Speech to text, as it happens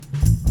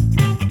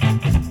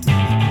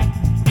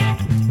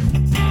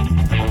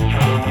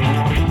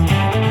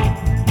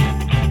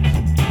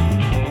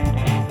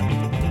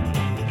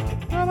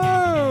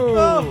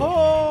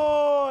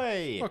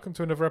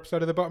to another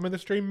episode of the Bottom of the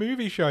Stream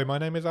Movie Show. My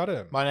name is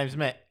Adam. My name's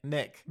Nick.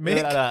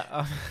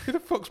 Mick? Who the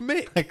fuck's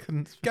Mick? I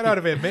couldn't speak. Get out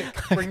of here,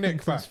 Mick. Bring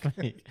Nick back.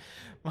 Speak.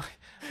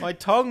 My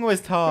tongue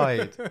was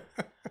tied.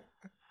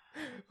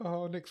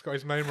 Oh, Nick's got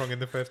his name wrong in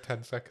the first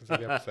 10 seconds of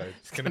the episode.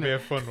 It's going to be a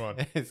fun one.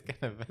 It's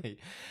going to be.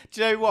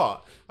 Do you know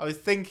what? I was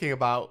thinking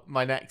about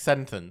my next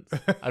sentence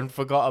and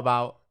forgot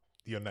about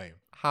Your name.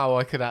 how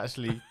I could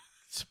actually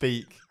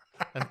speak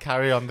and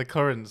carry on the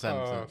current Oh,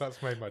 sentence.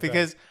 that's made my day.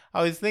 Because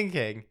I was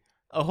thinking,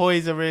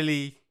 ahoy's a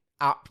really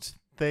apt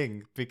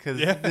thing because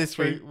Yeah, this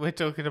true. week we're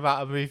talking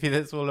about a movie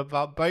that's all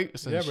about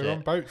boats and Yeah, shit. we're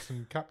on boats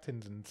and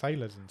captains and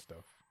sailors and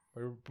stuff.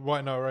 We're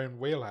right in our own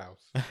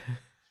wheelhouse.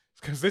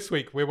 Because this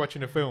week we're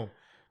watching a film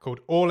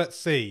called All at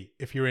Sea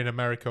if you're in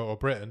America or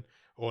Britain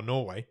or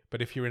Norway.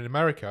 But if you're in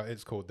America,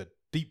 it's called The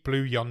Deep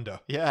Blue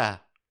Yonder. Yeah.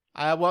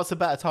 What's a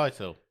better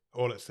title?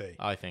 All at Sea.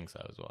 I think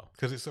so as well.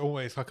 Because it's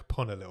always like a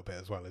pun a little bit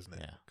as well, isn't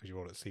it? Yeah. Because you're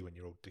all at sea when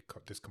you're all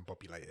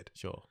discombobulated.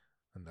 Sure.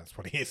 And that's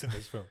what he is in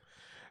this film.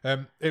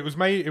 It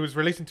was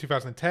released in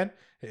 2010.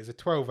 It is a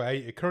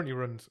 12A. It currently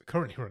runs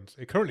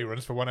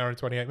for 1 hour and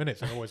 28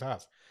 minutes, and it always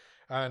has.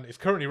 And it's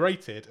currently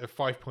rated a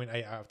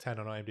 5.8 out of 10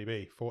 on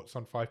IMDb. Thoughts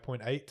on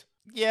 5.8?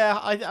 Yeah,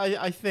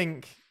 I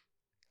think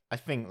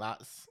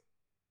that's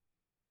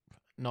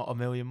not a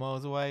million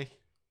miles away.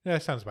 Yeah,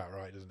 sounds about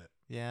right, doesn't it?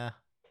 Yeah.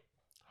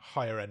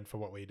 Higher end for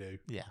what we do.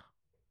 Yeah.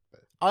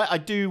 I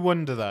do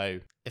wonder though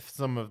if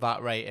some of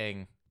that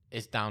rating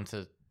is down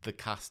to the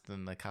cast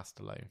and the cast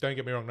alone. Don't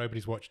get me wrong,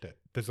 nobody's watched it.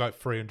 There's like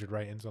 300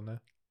 ratings on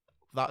there.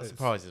 That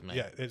surprises me.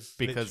 Yeah, it's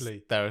because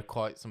literally, there are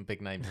quite some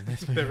big names in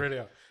this movie. there really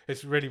are.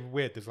 It's really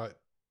weird. There's like,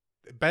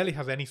 it barely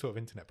has any sort of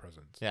internet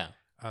presence. Yeah.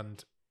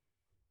 And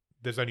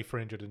there's only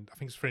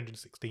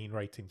 316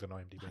 ratings on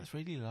IMDb. That's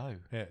really low.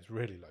 Yeah, it's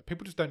really low.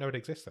 People just don't know it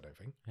exists, I don't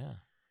think. Yeah.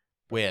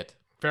 Weird.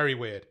 Very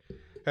weird.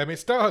 It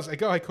stars a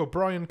guy called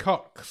Brian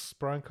Cox.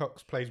 Brian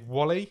Cox plays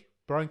Wally.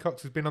 Brian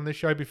Cox has been on this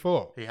show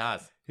before. He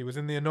has. He was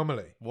in The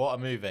Anomaly. What a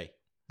movie.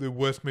 The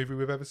worst movie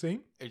we've ever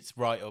seen. It's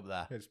right up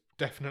there. It's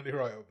definitely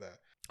right up there.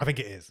 I think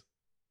it is.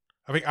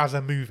 I think as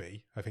a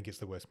movie, I think it's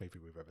the worst movie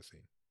we've ever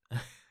seen.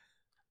 Does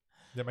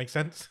that make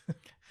sense?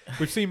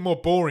 We've seen more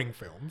boring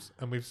films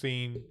and we've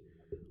seen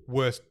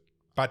worse,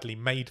 badly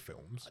made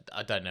films.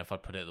 I don't know if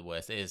I'd put it the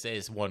worst. It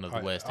is one of the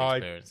worst I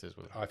experiences.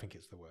 I think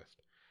it's the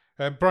worst.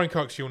 Brian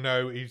Cox, you'll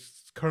know,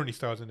 he's currently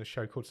stars in a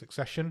show called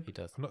Succession. He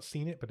does. I've not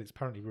seen it, but it's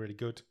apparently really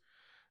good.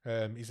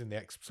 He's in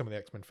some of the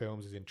X-Men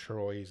films. He's in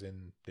Troy. He's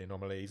in The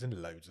Anomaly. He's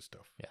in loads of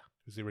stuff. Yeah.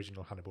 He was the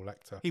original Hannibal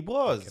Lecter. He back in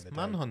was the day.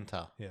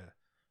 Manhunter. Yeah.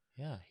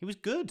 Yeah, he was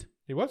good.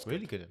 He was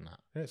Really good in that.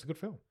 Yeah, it's a good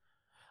film.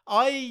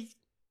 I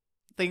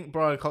think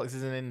Brian Cox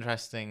is an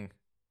interesting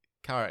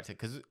character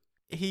because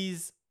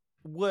he's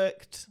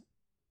worked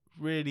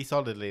really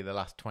solidly the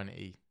last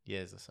 20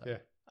 years or so. Yeah.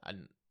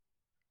 And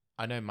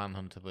I know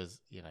Manhunter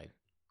was,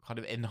 kind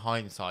of in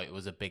hindsight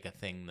was a bigger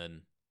thing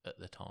than at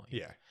the time.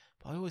 Yeah.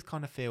 But I always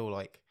kind of feel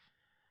like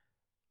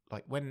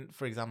when,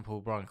 for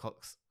example, Brian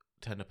Cox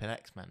turned up in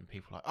X-Men,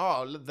 people are like,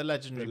 oh, the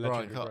legendary,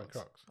 Brian Cox.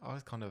 I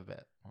was kind of a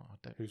bit, I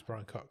don't. Who's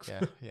Brian Cox?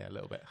 Yeah, a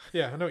little bit.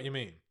 Yeah, I know what you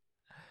mean.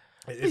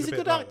 He's a bit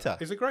good like actor. that.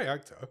 He's a great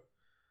actor.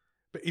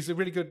 But he's a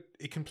really good...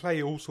 He can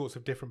play all sorts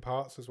of different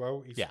parts as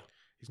well.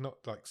 He's not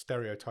like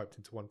stereotyped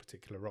into one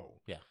particular role.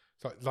 Yeah.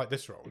 So like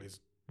this role is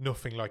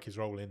nothing like his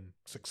role in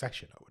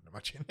Succession, I wouldn't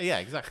imagine. Yeah,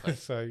 exactly.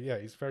 So yeah,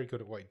 he's very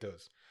good at what he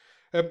does.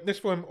 This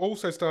film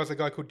also stars a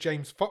guy called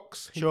James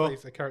Fox. He Sure.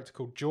 plays a character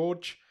called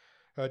George.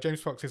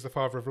 James Fox is the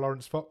father of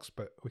Lawrence Fox,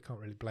 but we can't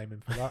really blame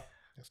him for that.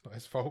 It's not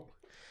his fault.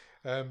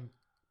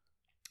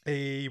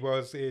 He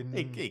was in...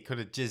 He could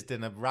have jizzed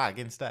in a rag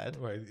instead.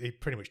 Well, he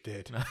pretty much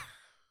did.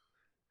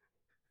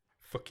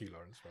 Fuck you,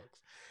 Lawrence Fox.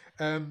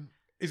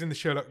 He's in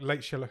the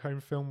late Sherlock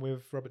Holmes film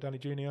with Robert Downey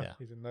Jr. Yeah.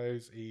 He's in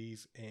those.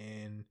 He's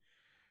in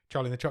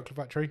Charlie and the Chocolate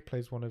Factory.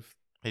 Plays one of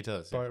He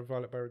does.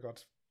 Violet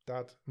Beauregard's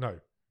dad. No,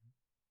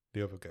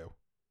 the other girl.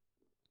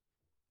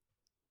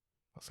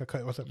 What's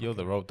her You're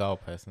the Roald Dahl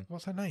person.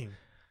 What's her name?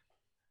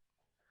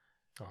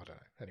 Oh, I don't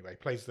know. Anyway,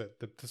 plays the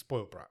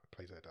spoiled brat.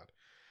 Plays her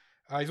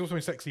dad. He's also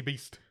in Sexy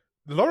Beast.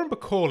 Lauren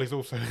Bacall is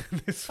also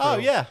in this film. Oh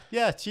yeah.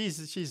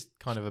 She's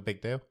kind of a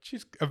big deal.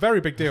 She's a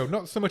very big deal.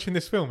 Not so much in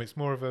this film. It's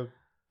more of a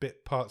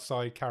bit part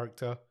side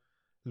character,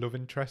 love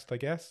interest, I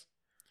guess.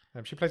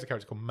 She plays a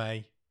character called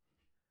May.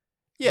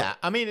 Yeah,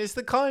 I mean it's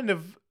the kind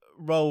of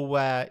role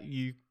where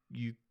you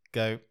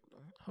go,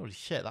 holy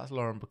shit, that's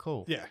Lauren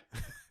Bacall. Yeah.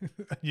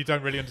 You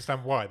don't really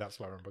understand why that's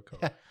Lauren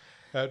Bacall.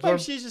 Yeah. Well,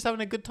 she's just having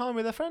a good time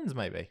with her friends,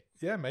 maybe.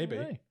 Yeah, maybe.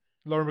 Maybe.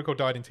 Lauren Bacall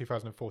died in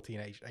 2014,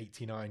 aged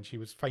 89. She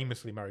was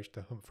famously married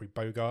to Humphrey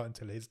Bogart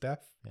until his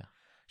death. Yeah.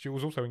 She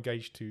was also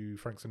engaged to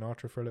Frank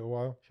Sinatra for a little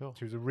while. Sure.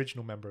 She was an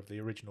original member of the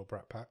original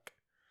Brat Pack.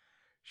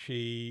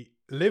 She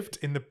lived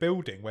in the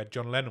building where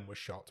John Lennon was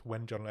shot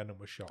when John Lennon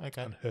was shot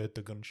and heard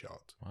the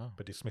gunshot,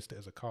 but dismissed it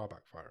as a car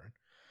backfiring.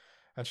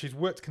 And she's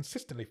worked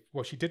consistently,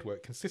 she did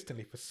work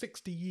consistently for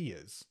 60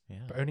 years,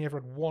 but only ever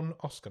had one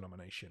Oscar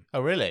nomination.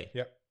 Oh, really?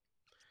 Yep.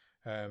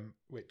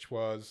 Which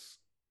was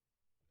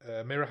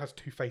Mirror Has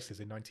Two Faces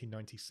in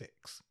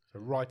 1996. So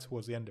right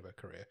towards the end of her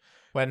career,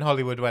 when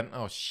Hollywood went,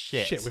 oh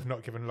shit, we've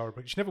not given Laura.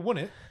 She never won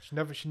it.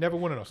 She never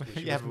won an Oscar.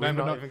 She yeah, was but we've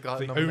not even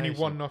got a the only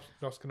nomination. one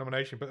Oscar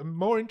nomination. But a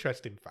more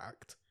interesting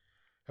fact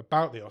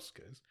about the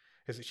Oscars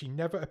is that she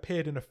never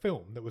appeared in a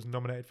film that was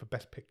nominated for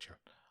Best Picture.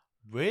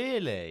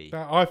 Really?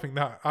 I think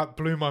that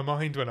blew my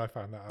mind when I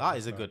found that out. That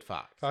is a good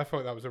fact. I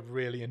thought that was a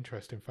really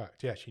interesting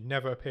fact. Yeah, she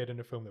never appeared in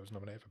a film that was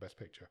nominated for Best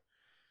Picture.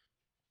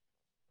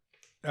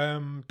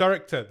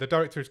 Director. The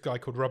director is a guy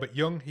called Robert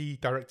Young. He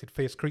directed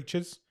Fierce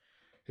Creatures.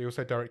 He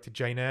also directed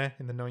Jane Eyre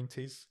in the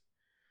 90s.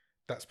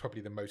 That's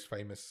probably the most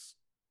famous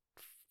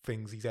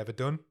things he's ever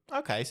done.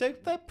 Okay, so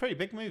they're pretty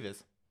big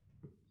movies.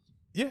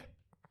 Yeah.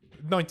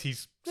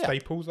 90s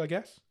staples, I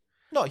guess.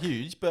 Not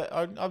huge, but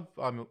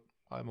I'm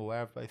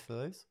aware of both of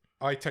those.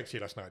 I texted you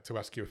last night to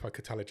ask you if I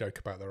could tell a joke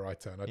about the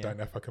writer, and I don't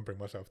know if I can bring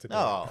myself to do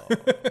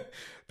it.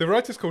 The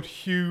writer's called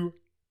Hugh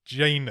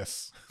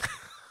Janus.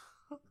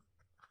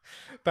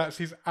 That's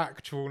his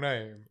actual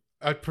name.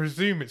 I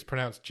presume it's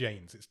pronounced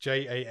Janes. It's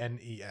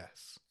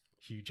Janes.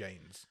 Hugh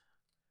Janes.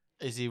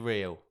 Is he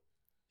real?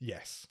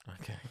 Yes.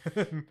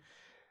 Okay.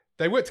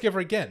 They worked together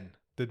again,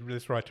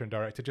 this writer and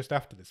director, just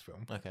after this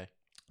film. Okay.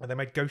 And they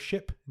made Ghost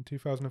Ship in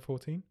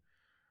 2014,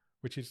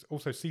 which is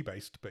also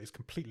sea-based, but is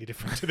completely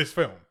different to this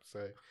film.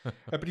 So,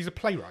 but he's a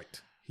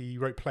playwright. He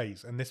wrote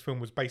plays, and this film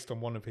was based on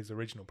one of his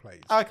original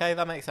plays. Okay,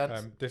 that makes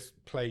sense. This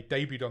play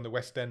debuted on the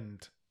West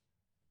End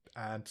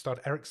and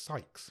starred Eric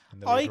Sykes in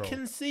the I lead role.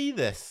 can see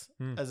this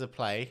as a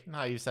play,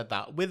 now you've said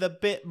that, with a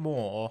bit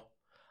more.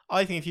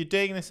 I think if you're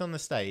doing this on the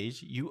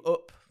stage, you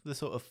up the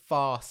sort of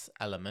farce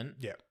element.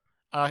 Yeah.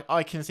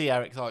 I can see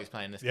Eric Sykes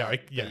playing this. Yeah,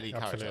 lead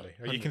absolutely.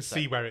 Character, you can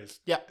see where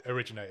it's Yeah.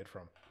 originated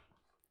from.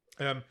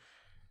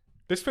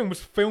 This film was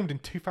filmed in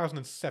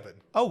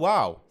 2007. Oh,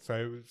 wow. So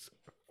it was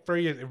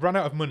 3 years. It ran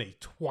out of money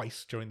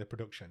twice during the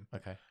production.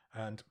 Okay.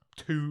 And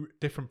 2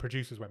 different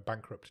producers went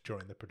bankrupt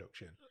during the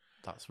production.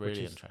 That's really which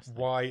is interesting.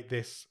 why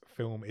this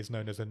film is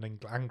known as an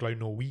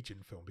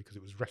Anglo-Norwegian film, because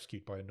it was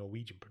rescued by a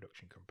Norwegian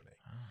production company.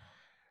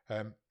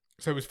 Oh.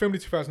 So it was filmed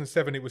in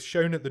 2007. It was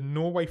shown at the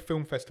Norway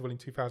Film Festival in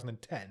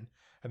 2010,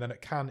 and then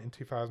at Cannes in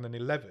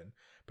 2011,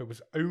 but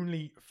was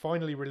only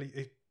finally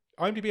released.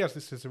 IMDb has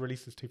this as a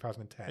release as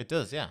 2010. It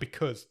does, yeah.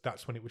 Because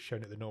that's when it was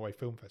shown at the Norway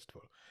Film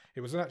Festival.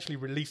 It was actually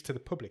released to the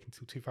public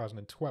until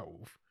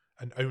 2012,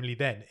 and only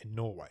then in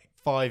Norway.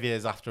 5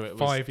 years after it was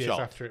 5 years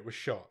after it was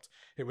shot.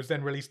 It was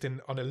then released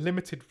on a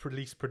limited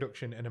release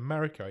production in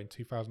America in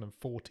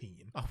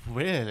 2014. Oh,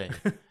 really?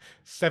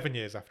 7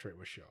 years after it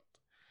was shot.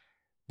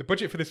 The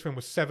budget for this film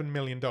was $7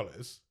 million.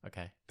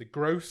 Okay. The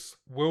gross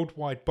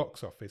worldwide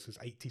box office was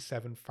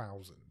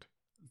 87,000.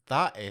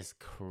 That is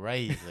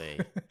crazy.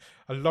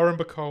 A Lauren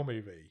Bacall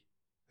movie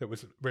that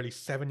was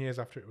released 7 years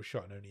after it was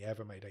shot and only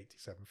ever made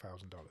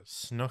 $87,000.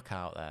 Snuck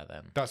out there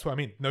then. That's what I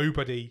mean.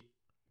 Nobody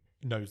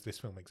knows this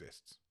film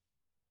exists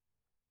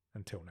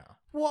until now.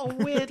 What a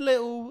weird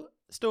little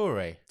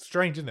story.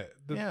 Strange, isn't it?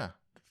 Yeah.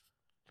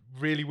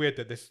 Really weird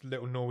that this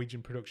little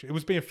Norwegian production, it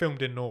was being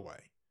filmed in Norway.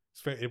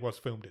 It was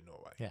filmed in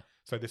Norway. Yeah.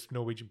 So this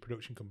Norwegian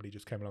production company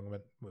just came along and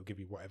went, we'll give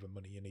you whatever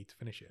money you need to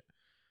finish it.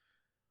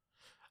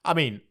 I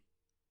mean,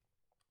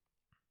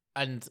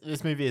 and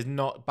this movie is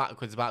not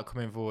backwards about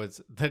coming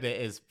forwards that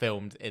it is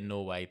filmed in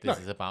Norway. This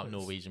is about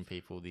Norwegian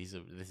people. This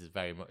is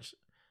very much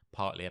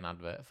partly an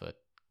advert for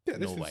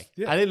Norway.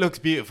 And it looks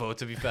beautiful,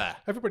 to be fair.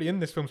 Everybody in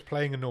this film's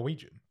playing a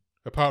Norwegian,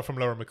 apart from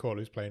Lauren Bacall,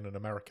 who's playing an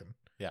American.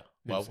 Yeah.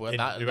 Well,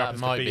 that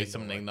might be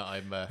something that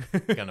I'm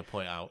going to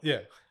point out. Yeah.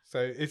 So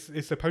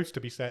it's supposed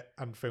to be set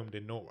and filmed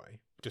in Norway,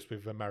 just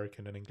with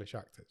American and English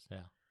actors.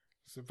 Yeah.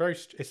 It's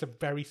a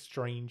very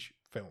strange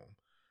film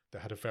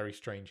that had a very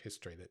strange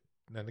history.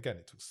 And again,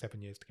 it took 7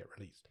 years to get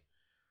released.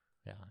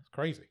 Yeah. It's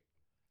crazy.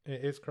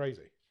 It is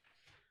crazy.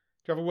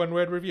 Do you have a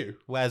one-word review?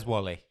 Where's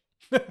Wally?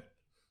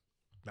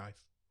 Nice.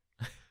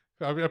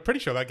 I'm pretty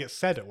sure that gets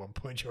said at one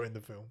point during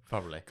the film.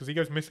 Probably. Because he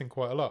goes missing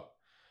quite a lot.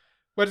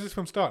 Where does this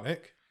film start,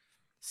 Nick?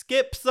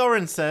 Skip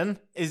Sorensen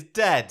is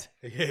dead.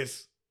 He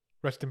is.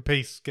 Rest in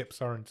peace, Skip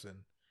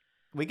Sorensen.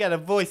 We get a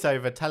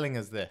voiceover telling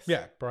us this.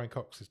 Yeah, Brian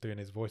Cox is doing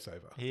his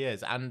voiceover. He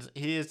is. And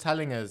he is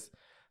telling us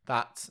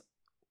that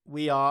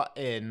we are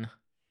in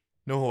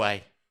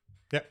Norway.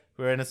 Yep.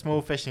 We're in a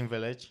small fishing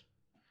village.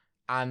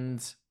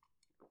 And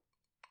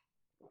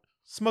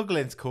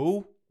smuggling's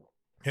cool.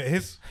 It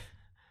is.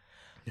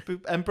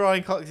 And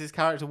Brian Cox's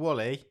character,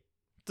 Wally,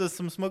 does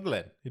some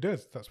smuggling. He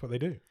does. That's what they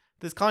do.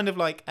 There's kind of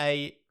like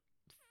a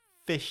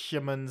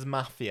fisherman's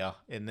mafia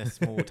in this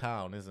small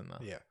town, isn't there?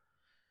 Yeah.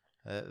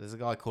 There's a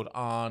guy called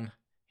Arn.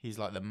 He's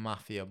like the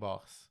mafia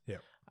boss. Yeah.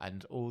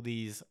 And all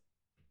these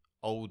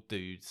old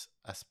dudes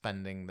are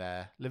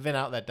living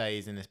out their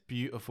days in this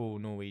beautiful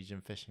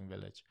Norwegian fishing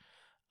village,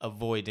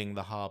 avoiding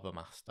the harbour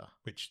master.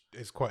 Which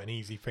is quite an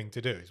easy thing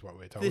to do, is what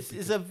we're told. This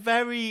is a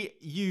very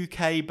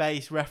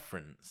UK-based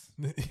reference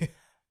that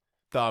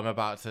I'm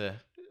about to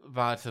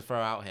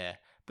throw out here.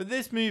 But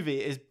this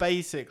movie is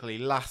basically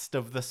Last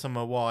of the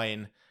Summer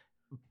Wine,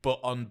 but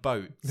on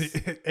boats.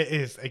 It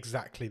is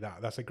exactly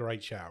that. That's a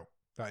great shout.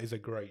 That is a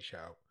great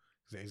shout.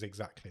 It is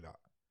exactly that.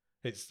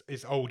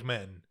 It's old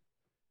men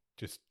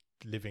just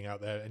living out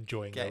there,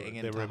 enjoying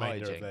the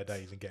remainder of their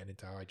days and getting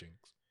into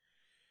hijinks.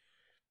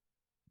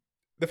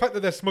 The fact that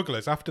they're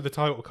smugglers after the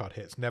title card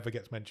hits never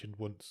gets mentioned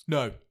once.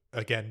 No.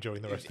 Again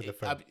during the rest of the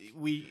film.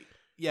 We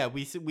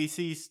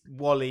see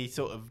Wally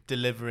sort of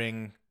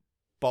delivering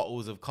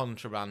bottles of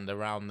contraband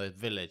around the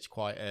village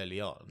quite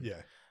early on.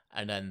 Yeah.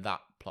 And then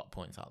that plot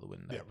point's out the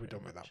window. Yeah, we're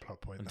done with that plot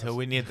point. Until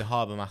we need the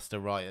Harbour Master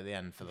right at the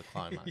end for the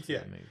climax of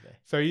the movie.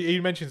 So he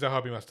mentions the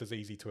Harbour Master's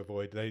easy to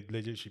avoid. They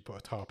literally put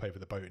a tarp over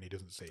the boat and he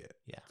doesn't see it.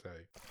 Yeah. So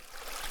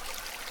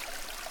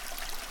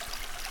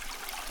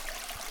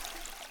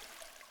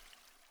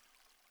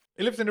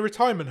he lives in a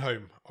retirement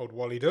home, old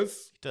Wally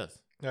does. He does.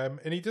 And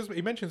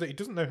he mentions that he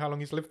doesn't know how long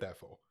he's lived there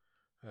for.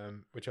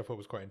 Which I thought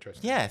was quite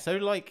interesting. Yeah, so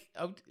like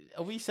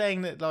are we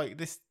saying that like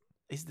this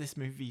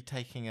movie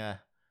taking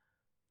a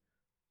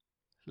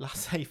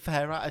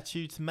laissez-faire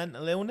attitude to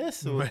mental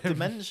illness or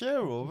dementia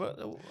or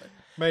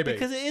maybe,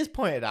 because it is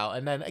pointed out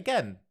and then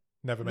again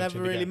never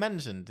really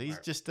mentioned. He's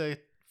just a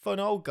fun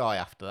old guy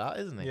after that,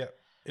 isn't he? Yeah,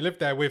 he lived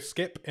there with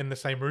Skip in the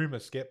same room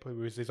as Skip, who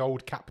was his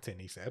old captain.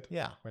 He said,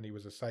 when he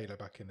was a sailor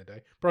back in the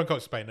day. Brian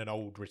Cox is playing an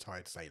old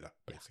retired sailor,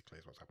 basically,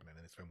 is what's happening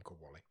in this film called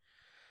Wally.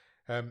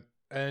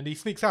 And he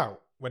sneaks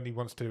out when he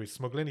wants to do his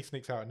smuggling. He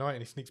sneaks out at night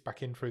and he sneaks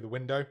back in through the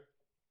window.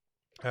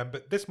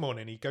 But this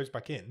morning he goes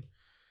back in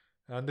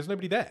and there's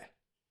nobody there.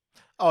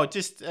 Oh,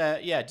 just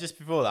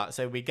before that,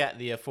 so we get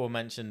the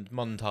aforementioned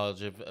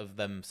montage of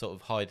them sort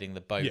of hiding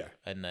the boat,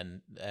 and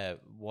then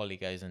Wally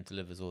goes and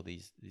delivers all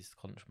these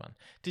contraband.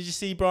 Did you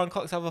see Brian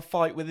Cox have a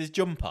fight with his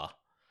jumper?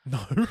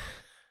 No,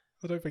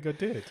 I don't think I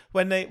did.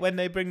 When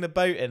they bring the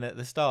boat in at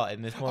the start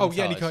in this montage. Oh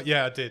yeah, and he can't.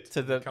 Yeah, I did.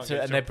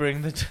 And they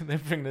bring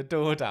the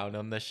door down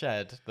on the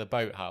shed, the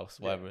boathouse,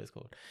 whatever it's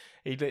called.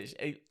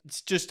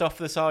 It's just off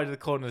the side of the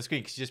corner of the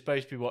screen because you're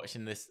supposed to be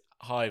watching this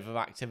hive of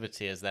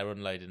activity as they're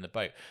unloading the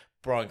boat.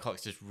 Brian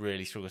Cox just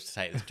really struggles to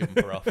take this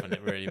jumper off, and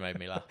it really made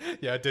me laugh.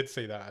 Yeah, I did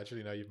see that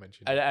actually. Now you've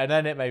mentioned it. And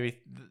then it made me.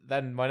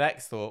 Then my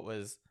next thought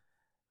was,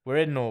 we're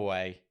in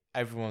Norway.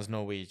 Everyone's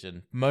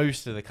Norwegian.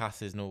 Most of the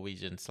cast is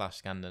Norwegian /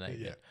 Scandinavian.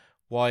 Yeah.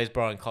 Why is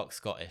Brian Cox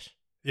Scottish?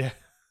 Yeah,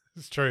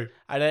 it's true.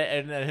 And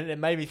it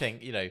made me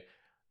think.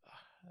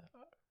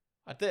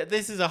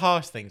 This is a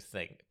harsh thing to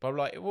think, but I'm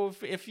like, well,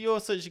 if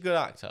you're such a good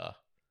actor,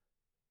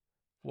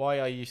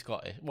 why are you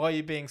Scottish? Why are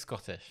you being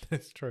Scottish?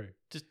 It's true.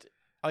 Just.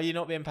 Are you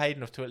not being paid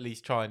enough to at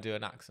least try and do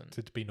an accent?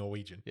 To be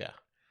Norwegian. Yeah.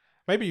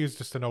 Maybe he was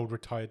just an old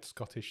retired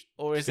Scottish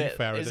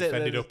seafarer that's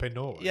ended up in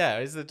Norway. Yeah,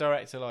 is the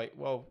director like,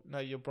 well, no,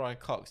 you're Brian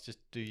Cox, just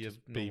do your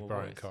be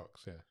Brian voice.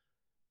 Cox, yeah.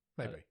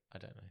 Maybe. I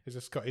don't know. He's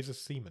a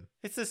seaman.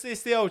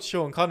 It's the old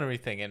Sean Connery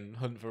thing in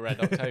Hunt for Red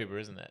October,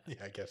 isn't it? Yeah,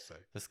 I guess so.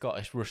 The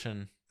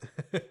Scottish-Russian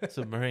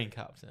submarine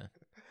captain.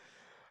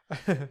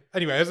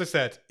 Anyway, as I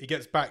said, he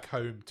gets back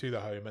home to the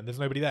home and there's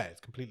nobody there.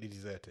 It's completely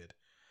deserted.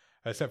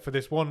 Except for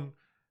this one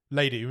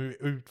lady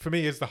who for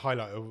me is the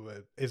highlight of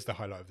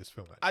this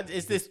film. Actually.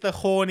 Is this the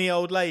horny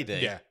old lady?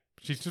 Yeah,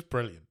 she's just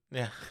brilliant.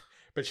 Yeah,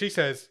 but she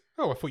says,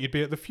 "Oh, I thought you'd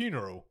be at the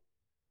funeral,"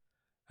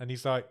 and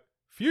he's like,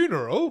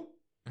 "Funeral?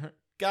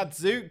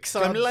 Gadzooks,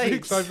 I'm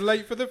late. I'm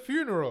late for the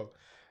funeral."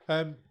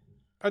 And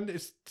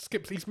it's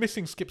Skip's. He's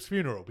missing Skip's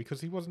funeral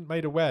because he wasn't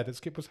made aware that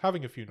Skip was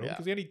having a funeral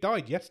because he only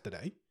died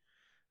yesterday.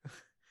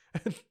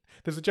 And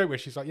there's a joke where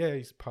she's like, "Yeah,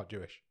 he's part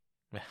Jewish."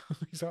 Yeah.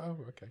 He's like,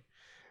 "Oh,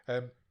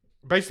 okay."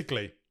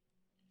 Basically,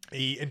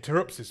 he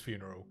interrupts his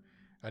funeral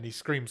and he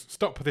screams,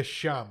 "Stop this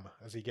sham!"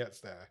 as he gets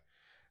there.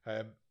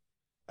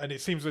 And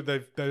it seems that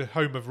the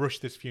home have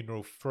rushed this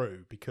funeral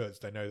through because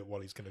they know that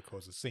Wally's going to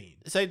cause a scene.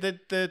 So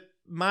the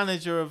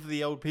manager of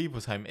the old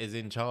people's home is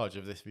in charge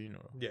of this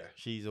funeral. Yeah.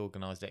 She's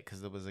organised it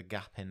because there was a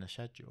gap in the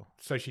schedule.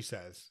 So she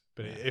says.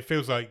 But it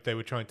feels like they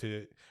were trying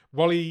to...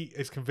 Wally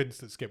is convinced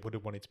that Skip would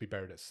have wanted to be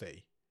buried at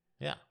sea.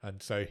 Yeah.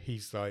 And so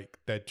he's like...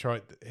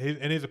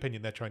 In his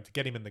opinion, they're trying to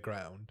get him in the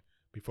ground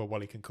before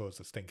Wally can cause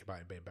a stink about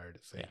him being buried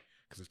at sea. Yeah.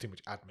 Because there's too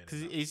much admin.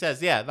 Because he says,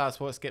 that's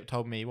what Skip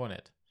told me he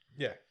wanted.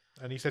 Yeah.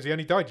 And he says he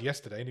only died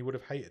yesterday and he would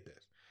have hated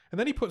this. And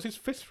then he puts his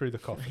fist through the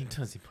coffin. He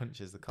does. He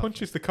punches the coffin.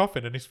 Punches the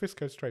coffin and his fist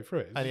goes straight through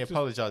it. And he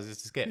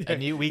apologises to Skip. Yeah,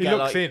 and we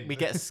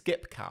get a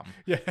Skip cam.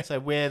 Yeah. So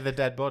we're the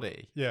dead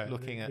body. Yeah.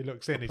 Looking at. He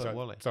looks in. He's like,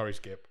 Wally. "Sorry,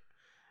 Skip."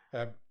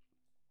 And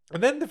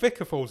then the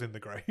vicar falls in the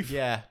grave.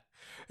 Yeah.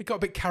 It got a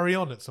bit carry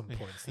on at some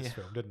points, this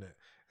film, didn't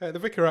it? The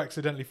vicar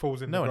accidentally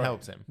falls in the grave. No one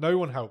helps him. No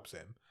one helps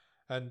him.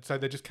 And so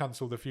they just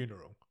cancel the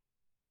funeral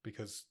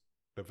because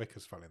the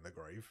vicar's fell in the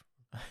grave.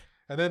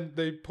 And then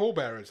the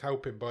pallbearers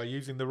help him by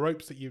using the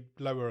ropes that you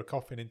lower a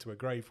coffin into a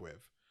grave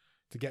with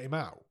to get him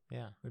out.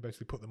 Yeah. They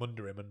basically put them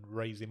under him and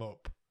raise him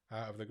up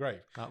out of the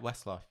grave. At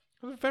Westlife.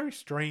 It was a very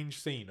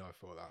strange scene, I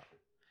thought that.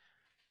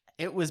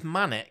 It was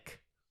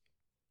manic.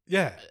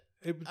 Yeah.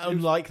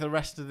 Unlike the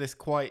rest of this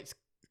quite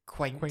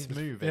quaint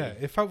movie. Yeah,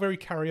 it felt very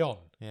carry on.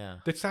 Yeah.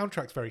 The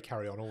soundtrack's very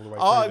carry on all the way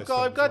through.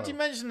 I'm glad you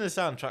mentioned the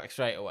soundtrack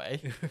straight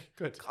away.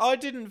 Good. I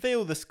didn't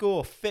feel the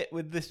score fit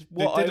with this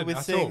what I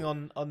was seeing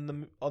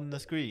on the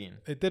screen.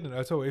 It didn't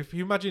at all. If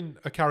you imagine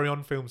a carry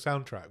on film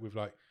soundtrack with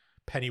like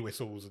penny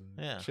whistles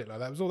and shit like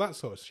that, it was all that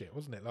sort of shit,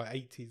 wasn't it? Like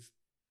 80s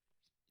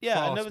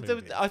Yeah, and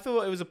I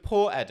thought it was a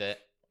poor edit.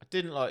 I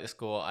didn't like the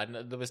score, and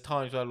there was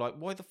times where I'm like,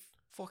 why the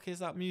fuck is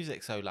that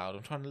music so loud?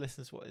 I'm trying to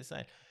listen to what it's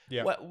saying.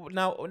 Yeah. Well,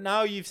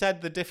 now you've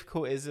said the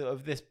difficulties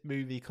of this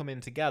movie coming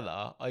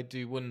together, I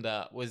do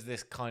wonder, was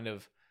this kind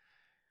of...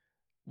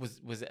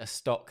 Was it a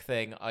stock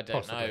thing? I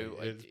don't know.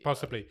 It's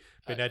possibly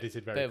been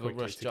edited very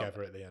quickly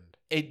together at the end.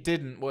 It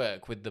didn't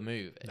work with the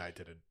movie. No, it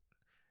didn't.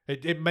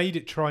 It made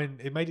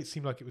it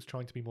seem like it was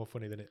trying to be more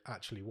funny than it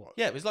actually was.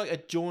 Yeah, it was like a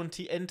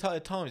jaunty. Entire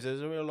times there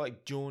was a real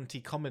like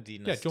jaunty comedy.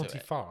 Yeah, jaunty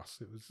farce.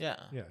 It was. Yeah.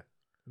 And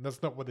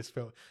that's not what this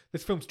film.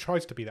 This film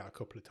tries to be that a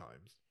couple of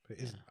times, but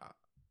it isn't that.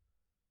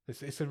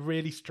 It's a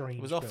really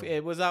strange.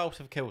 It was out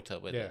of kilter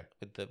with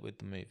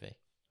the movie.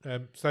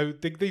 So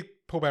the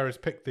pallbearers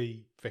pick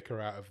the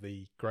vicar out of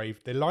the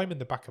grave. They lie him in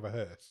the back of a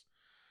hearse,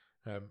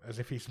 as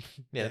if he's.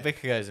 Yeah, the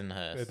vicar goes in the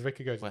hearse. The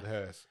vicar goes in the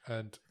hearse,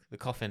 and the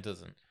coffin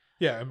doesn't.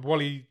 Yeah, and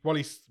Wally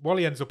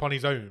ends up on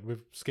his own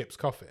with Skip's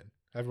coffin.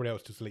 Everybody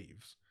else just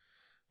leaves,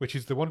 which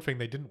is the one thing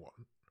they didn't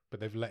want, but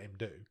they've let him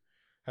do.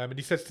 And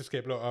he says to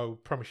Skip, "Look, I'll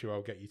promise you,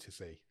 I'll get you to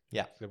see.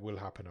 Yeah, it will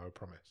happen. I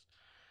promise."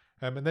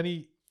 And then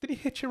did he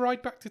hitch a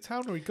ride back to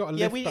town, or he got a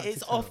lift back to town?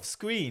 It's off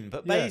screen,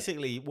 but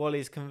basically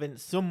Wally's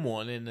convinced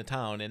someone in the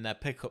town in their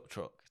pickup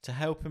truck to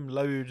help him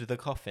load the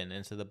coffin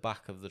into the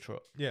back of the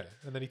truck. Yeah,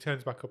 and then he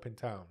turns back up in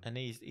town, and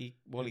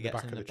Wally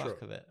gets in the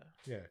back of it.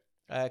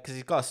 Yeah. Because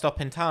he's got to stop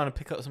in town and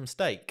pick up some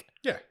steak.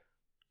 Yeah,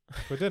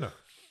 for dinner.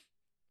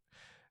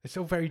 It's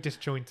all very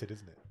disjointed,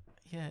 isn't it?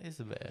 Yeah, it is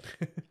a bit.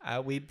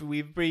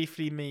 We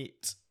briefly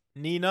meet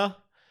Nina,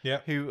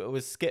 who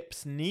was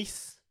Skip's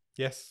niece.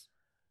 Yes.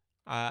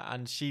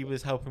 And she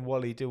was helping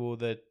Wally do all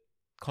the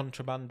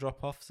contraband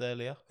drop-offs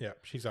earlier. Yeah,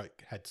 she's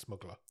like head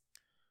smuggler.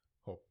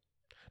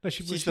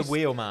 She's the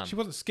wheelman. She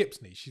wasn't Skip's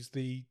niece. She's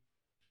the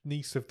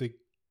niece of the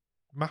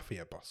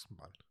mafia boss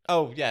man.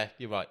 Oh yeah,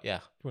 you're right. Yeah,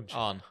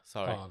 Arn.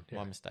 Sorry,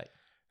 my mistake.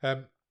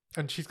 And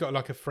she's got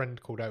like a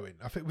friend called Owen.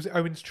 I think was it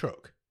Owen's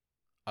truck.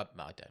 I don't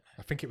know.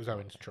 I think it was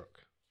Owen's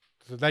truck.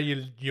 So they're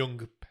your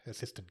young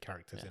assistant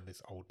characters in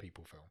this old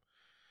people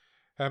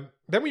film.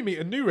 Then we meet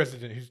a new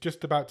resident who's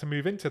just about to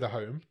move into the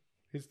home.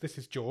 This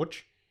is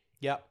George.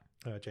 Yep.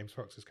 James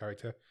Fox's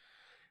character.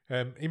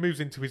 He moves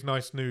into his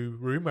nice new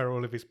room where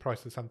all of his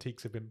priceless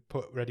antiques have been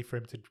put ready for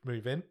him to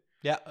move in.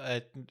 Yeah,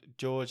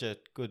 George, a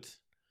good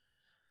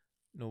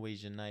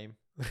Norwegian name.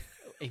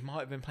 He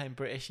might have been playing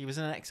British. He was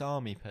an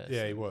ex-army person.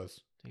 Yeah, he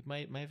was. He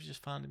may have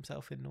just found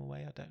himself in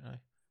Norway. I don't know.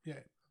 Yeah,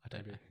 I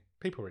don't know.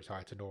 People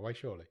retire to Norway,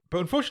 surely.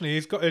 But unfortunately,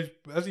 he's got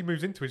as he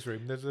moves into his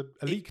room, there's a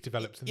leak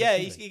develops.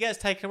 He gets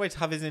taken away to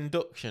have his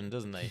induction,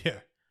 doesn't he? Yeah.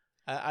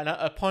 And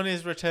upon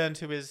his return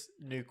to his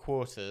new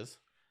quarters,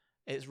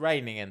 it's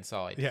raining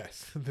inside.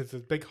 Yes, there's a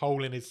big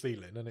hole in his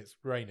ceiling, and it's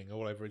raining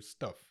all over his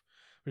stuff,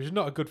 which is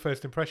not a good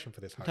first impression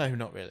for this home. No,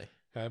 not really.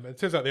 It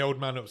turns out the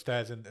old man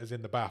upstairs is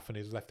in the bath, and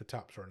he's left the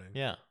taps running.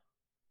 Yeah.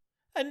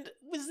 And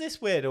was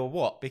this weird or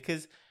what?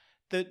 Because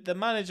the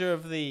manager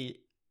of the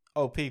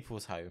old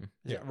people's home,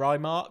 is it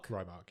Rymark?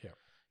 Rymark, yeah.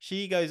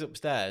 She goes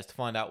upstairs to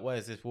find out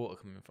where's this water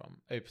coming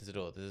from. Opens the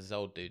door. There's this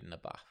old dude in the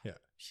bath. Yeah.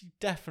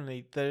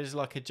 There's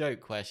like a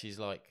joke where she's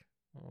like,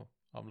 "Oh,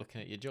 I'm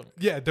looking at your junk."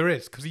 Yeah, there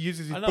is, because he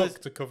uses his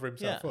book to cover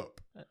himself up.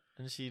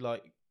 And she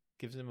like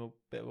gives him a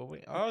bit of a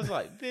wink. I was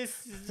like,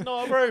 this is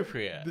not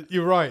appropriate.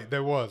 You're right.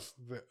 There was.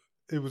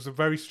 It was a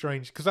very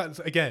strange, because that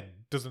again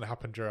doesn't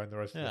happen during the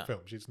rest of the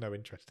film. She's no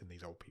interest in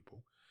these old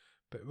people,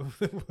 but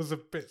it was a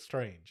bit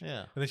strange.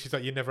 Yeah. And then she's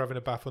like, "You're never having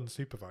a bath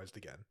unsupervised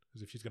again,"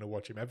 as if she's going to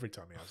watch him every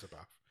time he has a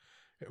bath.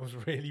 It was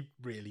really,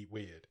 really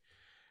weird.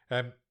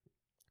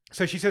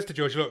 So she says to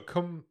George, "Look,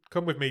 come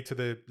with me to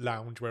the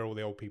lounge where all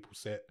the old people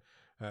sit.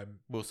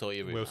 We'll sort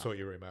your room. We'll sort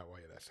your room out while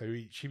you're there." So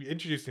she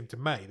introduced him to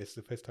May. This is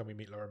the first time we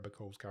meet Lauren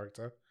Bacall's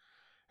character.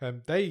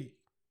 They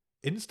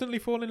instantly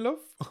fall in love.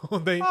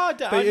 I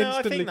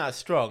think that's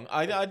strong.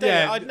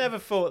 I'd never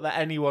thought that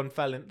anyone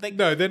fell in.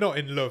 No, they're not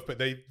in love, but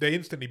they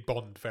instantly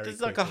bond very. There's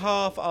quickly. like a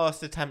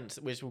half-assed attempt,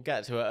 which we'll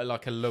get to,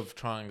 like a love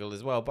triangle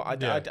as well. But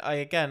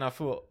I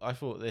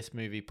thought this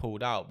movie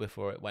pulled out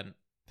before it went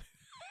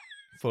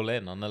full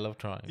in on the love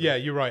triangle. Yeah,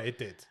 you're right. It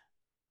did.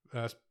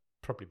 That's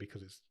probably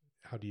because it's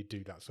how do you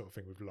do that sort of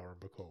thing with Lauren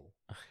Bacall?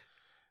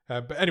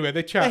 But anyway,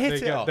 they chat. They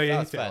hit it off. They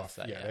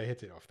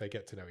hit it off. They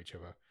get to know each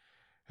other.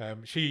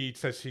 She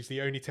says she's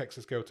the only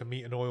Texas girl to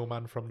meet an oil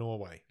man from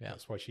Norway. Yeah.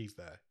 That's why she's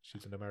there.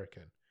 She's an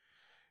American.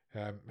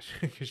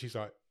 Because she's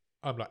like,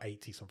 I'm like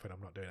 80 something.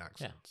 I'm not doing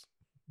accents.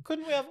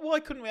 Yeah.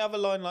 Why couldn't we have a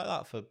line like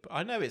that for?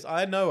 I know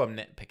I'm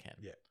nitpicking.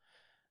 Yeah.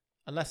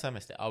 Unless I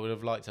missed it, I would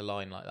have liked a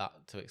line like that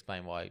to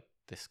explain why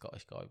this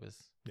Scottish guy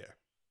was. Yeah.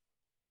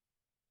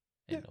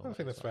 I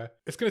think that's fair.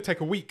 It's going to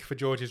take a week for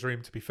George's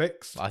room to be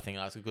fixed. I think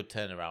that's a good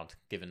turnaround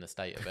given the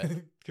state of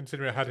it.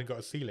 Considering it hadn't got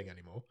a ceiling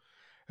anymore.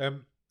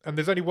 And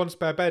there's only one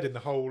spare bed in the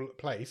whole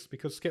place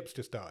because Skip's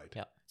just died.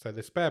 Yeah. So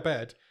the spare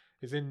bed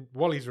is in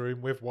Wally's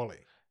room with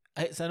Wally.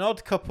 It's an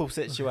odd couple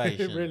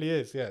situation. It really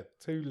is, yeah.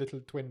 2 little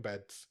twin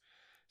beds.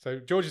 So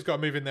George has got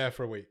to move in there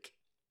for a week.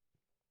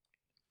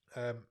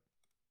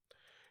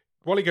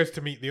 Wally goes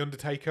to meet the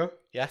Undertaker.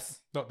 Yes.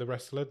 Not the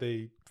wrestler,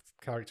 the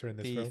character in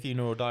this the film.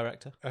 funeral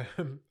director.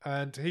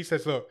 And he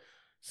says, look,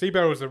 sea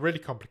burials are really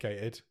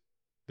complicated.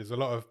 There's a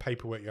lot of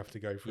paperwork you have to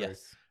go through.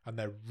 Yes. And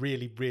they're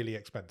really, really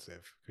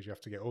expensive because you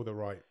have to get all the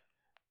right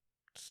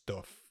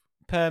stuff.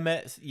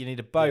 Permits, you need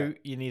a boat,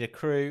 you need a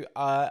crew.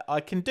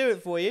 I can do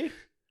it for you.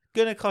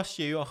 Gonna cost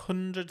you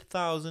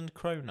 100,000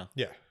 kroner.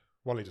 Yeah.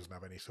 Wally doesn't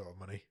have any sort of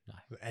money. No.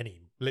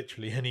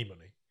 Literally any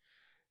money.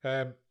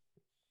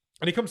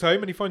 And he comes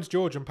home and he finds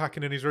George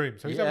unpacking in his room.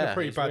 So he's having a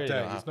pretty bad really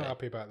day. He's not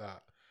happy about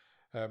that.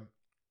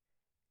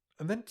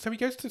 And then, so he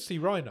goes to see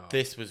Reinhard.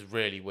 This was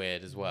really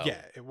weird as well.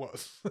 Yeah, it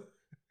was.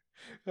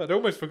 I'd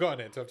almost forgotten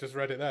it. I've just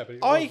read it there, but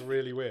it was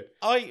really weird.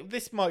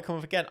 This might come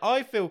up again.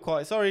 I feel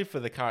quite sorry for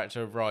the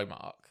character of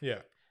Rymark. Yeah.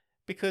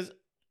 Because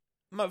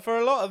for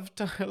a lot of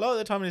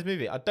the time in this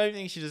movie, I don't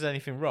think she does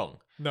anything wrong.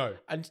 No.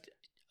 And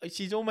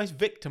she's almost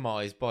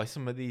victimized by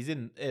some of these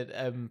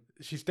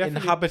she's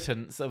definitely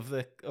inhabitants of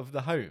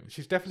the home.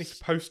 She's definitely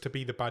supposed to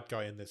be the bad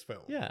guy in this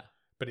film. Yeah.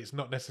 But it's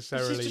not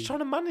necessarily. But she's just trying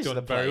to manage the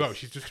place very well.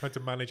 She's just trying to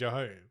manage her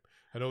home,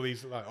 and all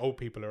these like old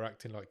people are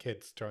acting like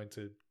kids, trying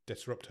to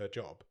disrupt her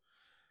job.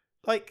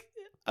 Like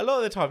a lot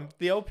of the time,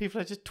 the old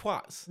people are just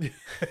twats.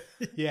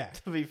 Yeah.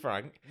 To be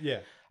frank. Yeah.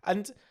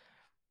 And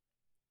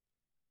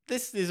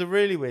this is a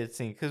really weird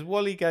scene because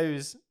Wally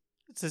goes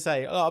to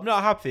say, "Oh, I'm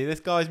not happy.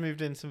 This guy's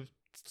moved into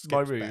my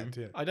room. Bed,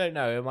 yeah. I don't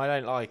know him. I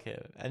don't like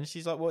him." And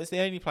she's like, "Well, it's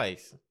the only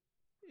place.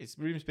 Its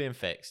room's being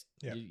fixed.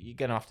 Yeah. You're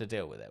gonna have to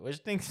deal with it," which I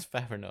think is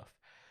fair enough.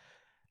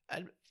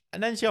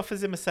 And then she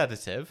offers him a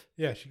sedative.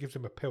 Yeah, she gives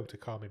him a pill to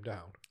calm him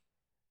down.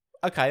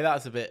 Okay,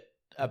 that's a bit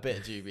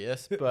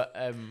dubious, but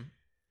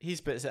he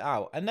spits it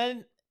out, and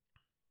then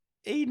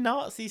he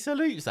Nazi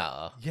salutes at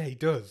her. Yeah, he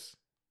does.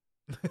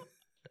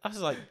 I was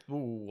like,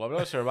 "Ooh, I'm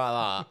not sure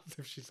about that."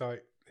 If she's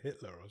like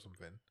Hitler or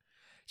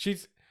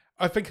something.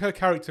 I think her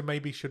character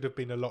maybe should have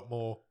been a lot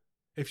more.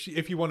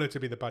 If you want her to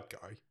be the bad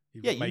guy,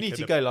 you need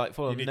to go like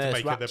full on Nurse Ratched. You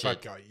need to make her the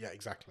bad guy. Yeah,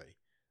 exactly.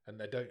 And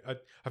they don't. I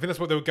think that's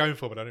what they were going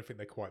for, but I don't think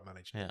they quite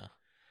managed. Yeah.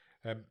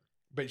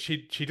 But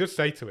she does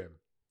say to him,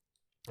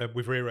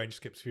 "We've rearranged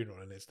Skip's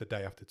funeral, and it's the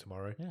day after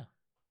tomorrow." Yeah.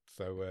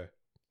 So,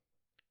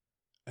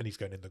 and he's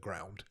going in the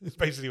ground. It's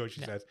basically what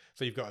she says.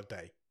 So you've got a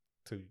day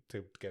to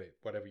get it,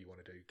 whatever you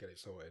want to do, get it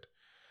sorted.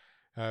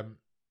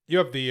 You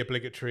have the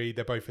obligatory.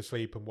 They're both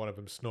asleep, and one of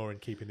them snoring,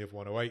 keeping the other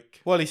one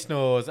awake. Wally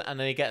snores, and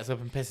then he gets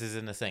up and pisses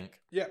in the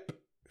sink. Yep.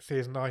 See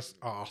his nice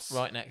arse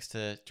right next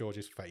to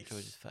George's face.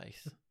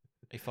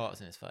 He farts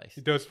in his face. He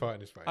does fart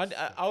in his face.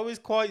 I was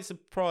quite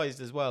surprised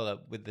as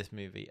well with this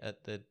movie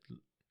at the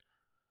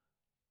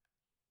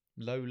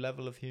low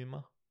level of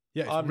humour.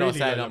 Yeah, I'm really not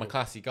saying I'm a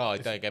classy guy.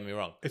 Don't get me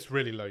wrong. It's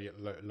really low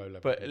level.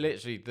 But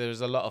literally,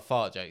 there's a lot of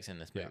fart jokes in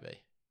this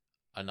movie,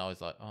 and I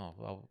was like,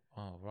 oh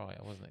right,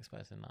 I wasn't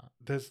expecting that.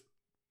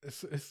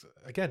 It's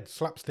again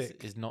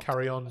slapstick. Is not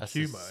carry on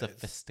humour.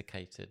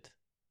 Sophisticated.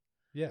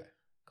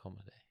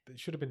 Comedy. It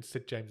should have been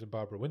Sid James and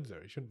Barbara Windsor.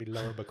 It shouldn't be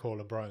Lauren Bacall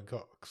and Brian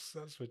Cox.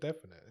 That's for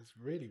definite. It's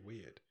really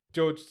weird.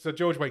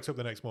 George wakes up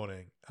the next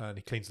morning and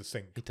he cleans the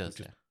sink. He does.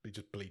 He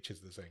just bleaches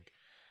the sink.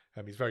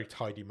 He's a very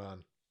tidy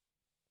man.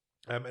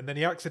 And then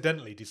he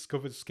accidentally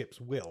discovers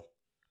Skip's will.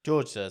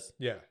 George does.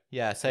 Yeah.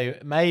 Yeah. So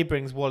May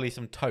brings Wally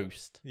some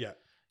toast. Yeah.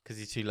 Because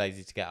he's too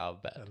lazy to get out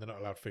of bed. And they're not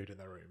allowed food in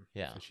their room.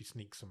 Yeah. So she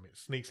sneaks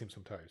him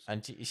some toast.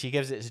 And she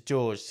gives it to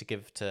George to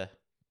give to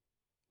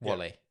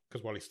Wally.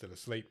 Because Wally's still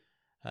asleep.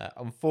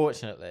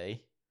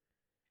 Unfortunately,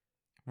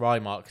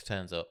 Rymark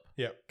turns up.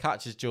 Yeah.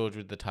 Catches George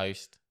with the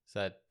toast.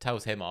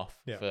 Tells him off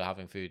for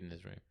having food in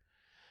his room.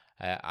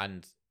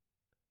 And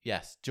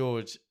yes,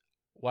 George,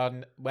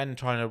 when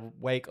trying to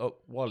wake up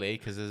Wally,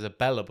 because there's a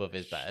bell above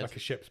his bed. Like a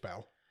ship's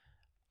bell.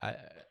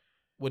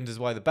 Wonders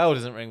why the bell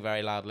doesn't ring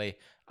very loudly.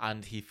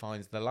 And he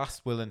finds the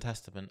last will and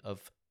testament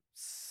of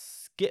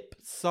Skip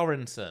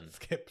Sorensen.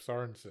 Skip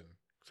Sorensen.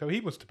 So he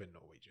must have been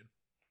Norwegian.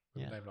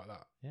 With a name like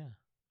that.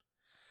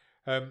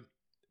 Yeah.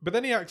 But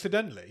then he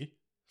accidentally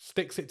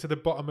sticks it to the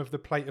bottom of the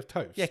plate of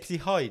toast. Yeah, because he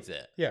hides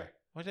it. Yeah.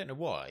 I don't know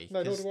why.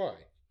 No, nor do I.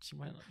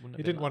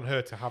 He didn't want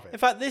her to have it. In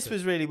fact, this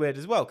was really weird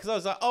as well, because I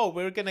was like,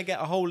 we're going to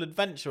get a whole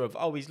adventure of,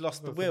 he's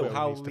lost the will.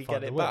 How will we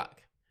get it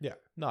back? Yeah.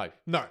 No.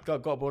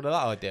 Got bored of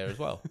that idea as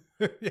well.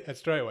 Yeah,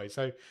 straight away.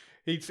 So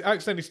he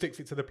accidentally sticks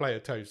it to the plate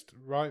of toast.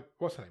 Right?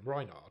 What's her name?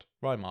 Reinhard.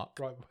 Rymark.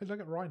 Right. Where did I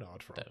get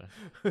Reinhard from?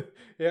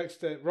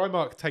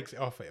 Rymark takes it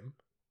off him,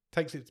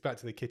 takes it back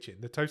to the kitchen.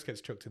 The toast gets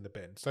chucked in the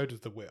bin. So does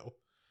the will.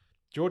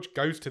 George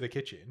goes to the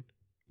kitchen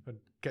and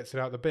gets it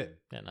out of the bin.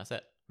 Yeah, and that's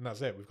it. And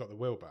that's it. We've got the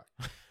will back.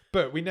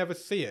 But we never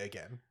see it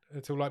again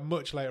until like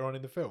much later on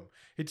in the film.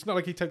 It's not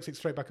like he takes it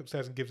straight back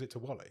upstairs and gives it to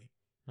Wally.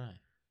 No.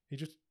 He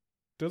just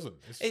doesn't.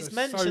 It's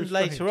mentioned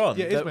later on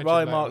that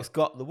Rymark's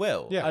got the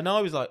will. Yeah. And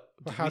I was like,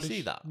 did we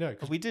see that? No.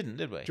 We didn't,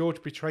 did we?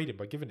 George betrayed him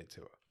by giving it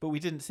to her. But we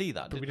didn't see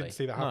that, did we? Didn't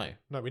see that happen.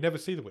 No, we never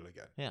see the will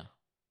again. Yeah.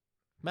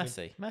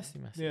 Messy.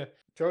 Yeah.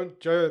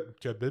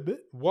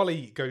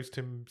 Wally goes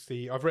to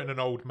see, I've written an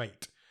old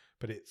mate,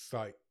 but it's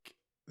like,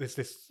 it's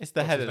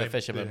the head of the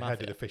fisherman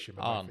mafia.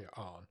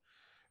 Arn.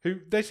 Who,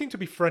 they seem to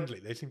be friendly.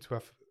 They seem to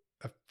have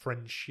a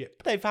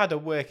friendship. They've had a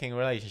working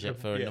relationship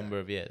for a number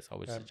of years, I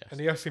would suggest. And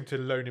he asks him to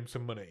loan him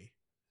some money.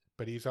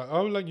 But he's like,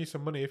 I'll loan you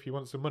some money if you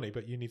want some money,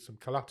 but you need some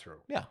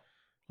collateral. Yeah.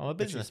 I'm a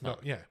businessman.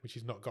 Which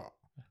he's not got.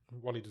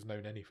 Wally doesn't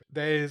own anything.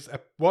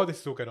 While this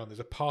is all going on, there's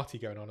a party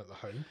going on at the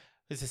home.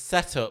 It's a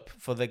setup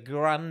for the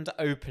grand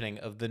opening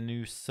of the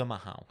new summer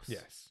house.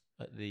 Yes.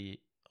 At the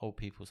old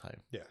people's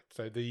home. Yeah.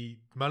 So the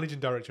managing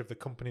director of the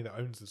company that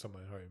owns the summer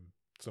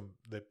home,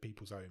 the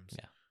people's homes,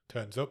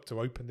 turns up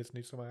to open this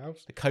new summer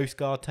house. The Coast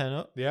Guard turn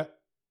up. Yeah.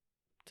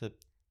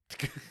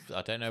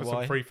 I don't know for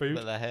why. Some free food.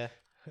 But they're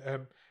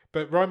here.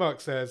 But Rymark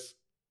says,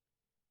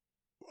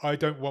 I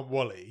don't want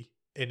Wally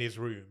in his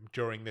room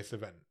during this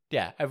event.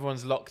 Yeah,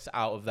 everyone's locked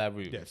out of their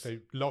rooms. Yeah, so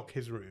lock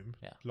his room.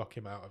 Yeah. Lock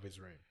him out of his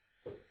room.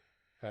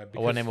 I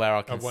want him where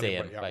I can see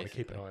him. I want to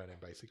keep an eye on him,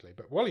 basically.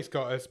 But Wally's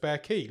got a spare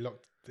key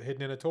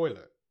hidden in a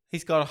toilet.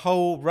 He's got a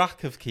whole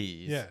rack of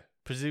keys. Yeah.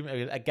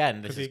 Presumably,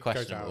 again, this is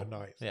questionable. Goes out at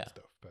night and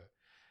stuff, but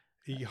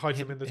he hides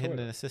them in the hidden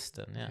toilet. in a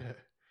cistern,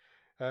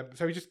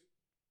 So he just...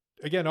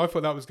 Again, I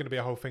thought that was going to be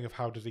a whole thing of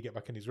how does he get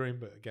back in his room,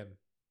 but again,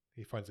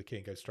 he finds the key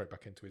and goes straight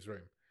back into his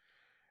room.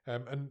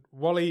 And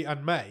Wally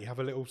and May have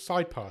a little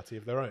side party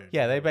of their own.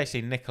 Yeah, they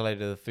basically nick a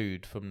load of the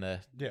food from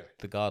the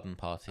garden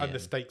party. And the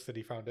steaks that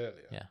he found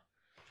earlier. Yeah.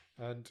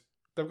 And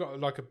they've got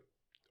like a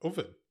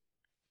oven.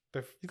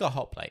 You've got a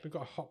hot plate. They've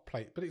got a hot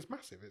plate, but it's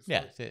massive.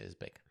 It is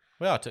big.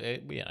 We are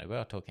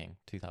talking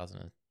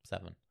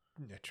 2007.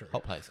 Yeah, true.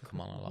 Hot plates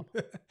come on a lot.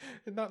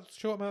 In that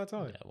short amount of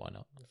time? Yeah, why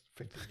not?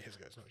 15 years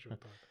ago, it's not a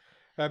short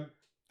time.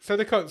 So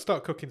they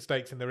start cooking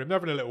steaks in their room. They're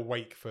having a little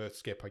wake for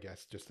Skip, I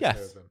guess, just the two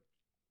of them.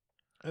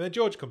 And then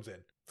George comes in.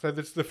 So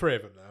there's the three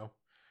of them now.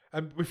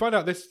 And we find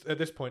out at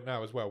this point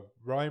now as well,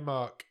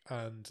 Rymark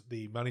and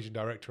the managing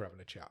director are having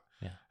a chat.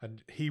 Yeah.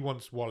 And he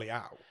wants Wally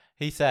out.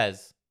 He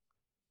says,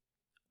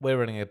 we're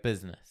running a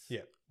business.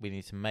 Yeah. We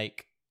need to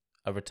make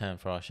a return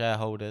for our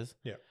shareholders.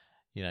 Yeah.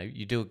 You know,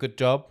 you do a good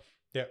job.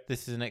 Yeah.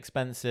 This is an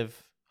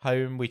expensive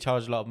home. We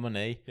charge a lot of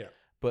money. Yeah.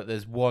 But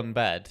there's one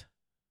bed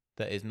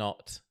that is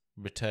not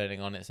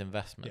returning on its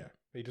investment. Yeah.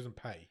 He doesn't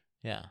pay.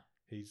 Yeah.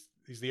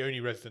 He's the only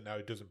resident now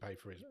who doesn't pay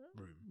for his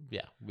room.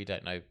 Yeah, we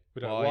don't know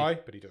why,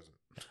 but he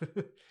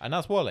doesn't. And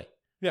that's Wally.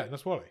 Yeah,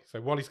 that's Wally. So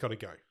Wally's got to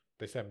go.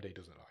 This MD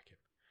doesn't like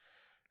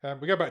him.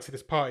 We go back to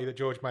this party that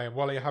George, May and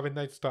Wally are having.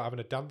 They start having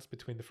a dance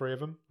between the three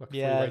of them.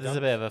 There's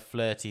a bit of a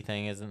flirty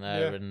thing, isn't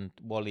there? Yeah. And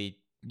Wally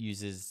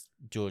uses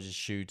George's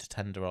shoe to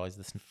tenderize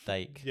the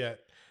steak. Yeah.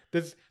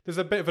 There's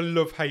a bit of a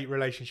love-hate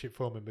relationship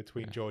forming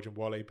between George and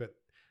Wally, but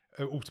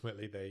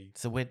ultimately they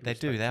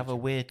have a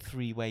weird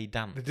three-way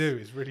dance. They do.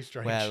 It's really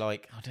strange. Where I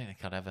don't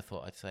think I'd ever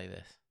thought I'd say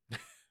this.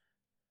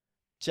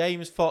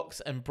 James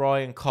Fox and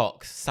Brian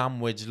Cox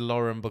sandwich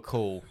Lauren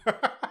Bacall.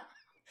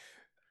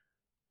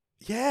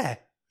 Yeah,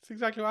 that's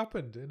exactly what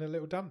happened in a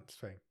little dance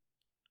thing.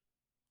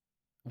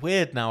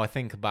 Weird now I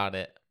think about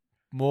it.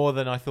 More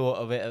than I thought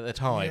of it at the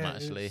time,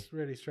 actually. It's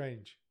really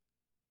strange.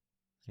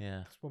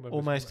 Yeah.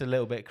 Almost a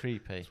little bit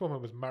creepy. This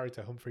woman was married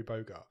to Humphrey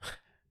Bogart.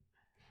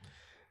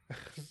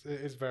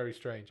 It is very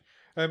strange.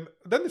 Then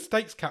the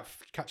steaks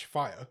catch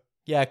fire.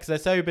 Yeah, because they're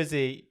so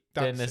busy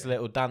doing this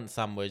little dance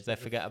sandwich, they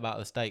forget about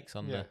the steaks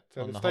on the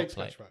hot plate.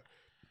 Catch fire.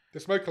 The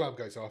smoke alarm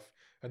goes off,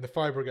 and the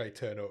fire brigade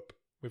turn up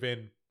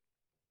within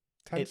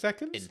 10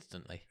 seconds?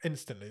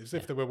 Instantly, as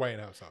if they were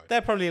waiting outside.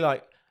 They're probably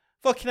like,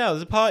 fucking hell,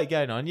 there's a party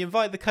going on. You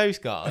invite the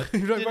Coast Guard.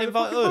 You didn't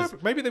invite us.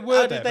 Maybe they were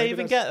there. How did they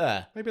even get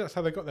there? Maybe that's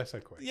how they got there so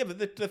quick. Yeah,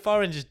 but the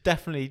fire engines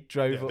definitely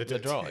drove up the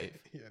drive.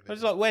 I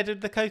was like, where did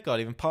the Coast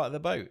Guard even park the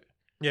boat?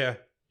 Yeah.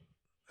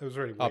 It was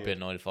really weird. I'd be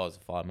annoyed if I was a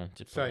fireman.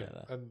 Same.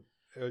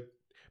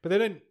 But they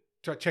didn't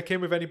check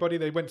in with anybody.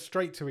 They went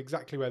straight to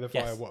exactly where the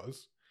fire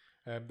was.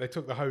 They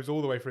took the hose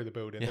all the way through the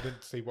building. They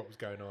didn't see what was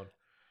going on.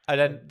 And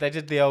then they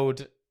did the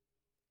old...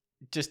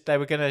 they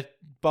were going to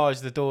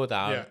barge the door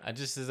down, and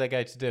just as they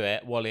go to do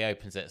it, Wally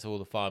opens it, so all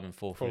the firemen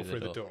fall through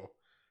the door.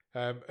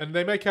 And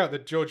they make out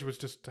that George was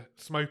just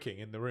smoking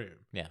in the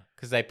room. Yeah,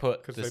 because they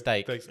put the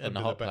steak and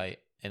the hot plate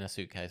in a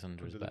suitcase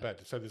under his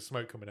bed. So there's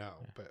smoke coming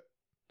out, but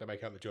they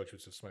make out that George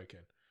was just smoking.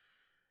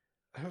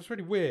 That was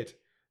really weird.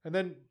 And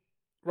then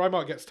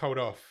Rymark gets told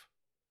off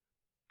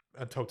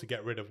and told to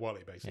get rid of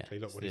Wally, basically.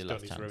 Look what he's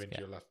done. He's ruined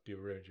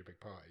your big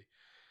party.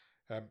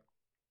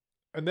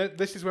 And then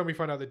this is when we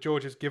find out that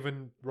George has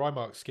given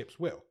Rymark Skip's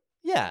will.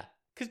 Yeah,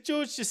 because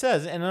George just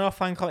says in an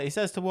offhand comment, he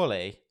says to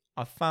Wally,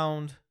 I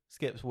found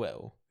Skip's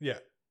will. Yeah.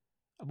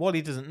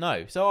 Wally doesn't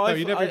know. So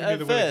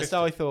at first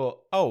I thought,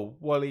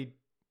 Wally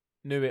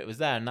knew it was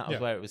there and that was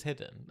where it was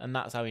hidden. And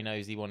that's how he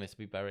knows he wanted to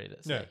be buried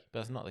at sea. Yeah. But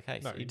that's not the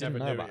case. No, he didn't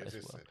know about this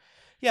will. Existed.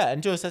 Yeah,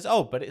 and George says,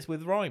 but it's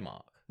with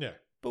Rymark. Yeah.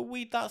 But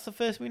that's the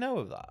first we know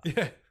of that.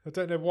 Yeah. I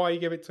don't know why he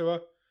gave it to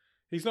her.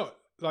 He's not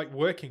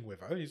working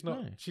with her. He's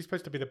not. No. She's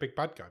supposed to be the big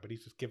bad guy, but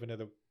he's just given her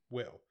the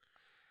will.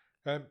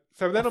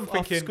 So then I'm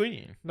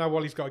thinking, now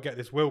Wally's got to get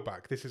this will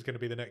back. This is going to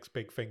be the next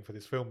big thing for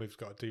this film. We've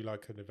got to do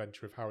like an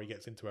adventure of how he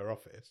gets into her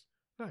office.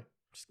 No,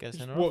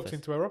 just walks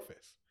into her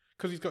office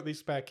because he's got these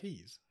spare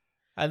keys.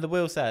 And the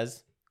will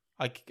says,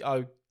 "I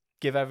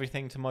give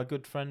everything to my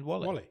good friend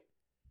Wally."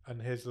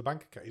 and here's the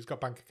bank account. He's got a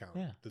bank account.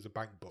 Yeah. There's a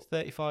bank book.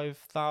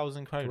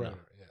 35,000 krona.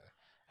 Yeah.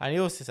 And he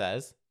also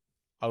says,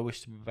 I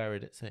wish to be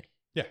buried at sea.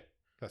 Yeah,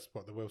 that's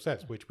what the will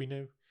says, which we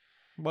knew.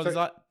 Well, he's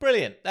like,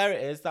 brilliant. There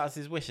it is. That's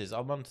his wishes.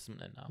 I'm onto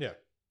something now. Yeah.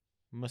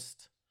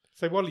 Must.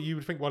 So Wally, you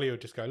would think Wally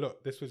would just go,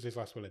 look, this was his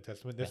last will and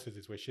testament. This is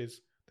his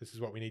wishes. This is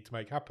what we need to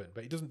make happen.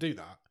 But he doesn't do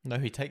that. No,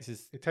 he takes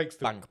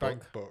the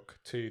bank book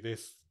to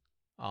this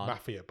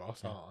mafia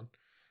boss, Arn,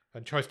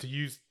 and tries to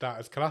use that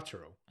as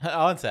collateral.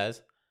 Arn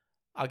says,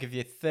 I'll give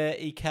you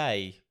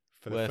 30k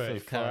for the worth 35,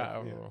 of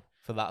collateral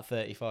for that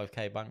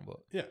 35k bank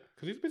book. Yeah,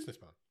 because he's a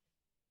businessman.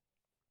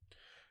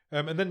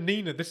 And then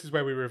Nina, this is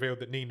where we revealed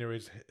that Nina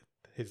is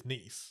his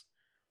niece.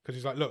 Because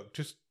he's like, look,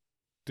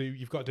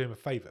 you've got to do him a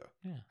favour.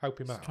 Yeah.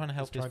 Help him out. Trying to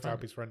help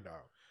his friend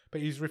out. But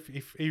he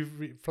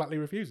flatly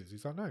refuses.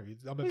 He's like, no,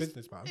 I'm a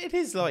businessman. It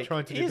is like,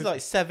 he's like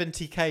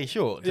 70k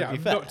short, to be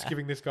fair. I'm not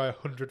giving this guy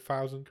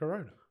 100,000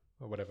 Corona,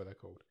 or whatever they're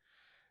called.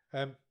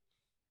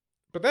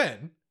 But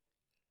then,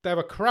 they have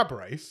a crab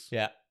race.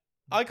 Yeah.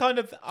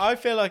 I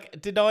feel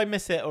like, did I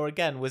miss it, or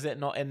again, was it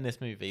not in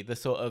this movie? The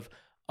sort of,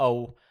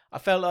 I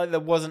felt like there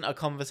wasn't a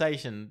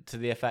conversation to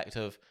the effect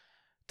of,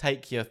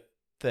 take your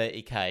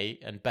 30k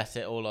and bet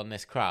it all on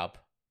this crab.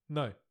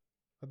 No.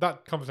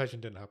 That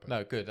conversation didn't happen.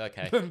 No, good,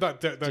 okay.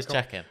 Just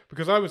checking.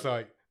 Because I was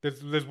like,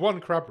 there's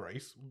one crab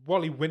race.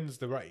 Wally wins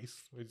the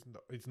race.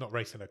 He's not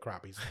racing a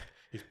crab.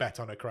 He's bet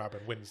on a crab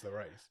and wins the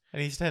race.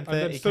 And he's turned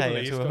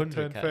 30k into 100k.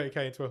 Turned 30k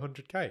into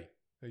 100k.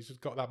 He's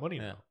just got that money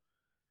now.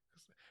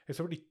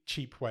 It's a really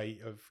cheap way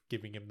of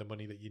giving him the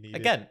money that you need.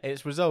 Again,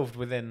 it's resolved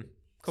within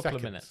a couple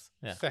of minutes.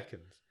 Yeah.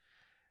 Seconds.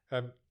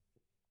 So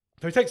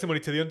he takes the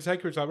money to the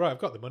Undertaker. He's like, right, I've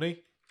got the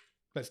money.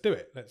 Let's do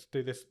it. Let's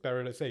do this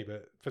burial at sea.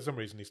 But for some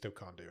reason, he still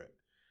can't do it.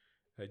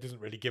 He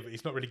doesn't really give it.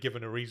 He's not really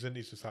given a reason.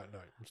 He's just like, no,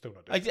 I'm still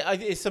not doing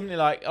it. It's something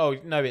like, oh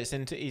no,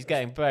 he's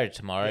getting buried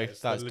tomorrow.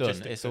 That's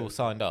done. It's all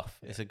signed off.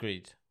 Yeah. It's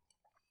agreed.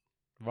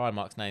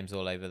 Rymark's name's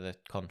all over the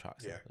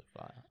contracts.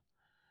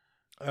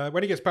 Yeah.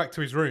 When he gets back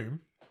to his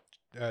room,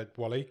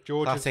 Wally,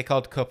 classic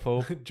odd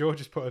couple. George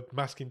has put a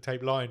masking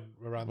tape line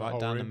around the whole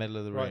room, the middle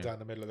of the room, right down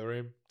the middle of the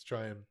room to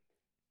try and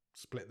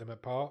split them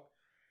apart.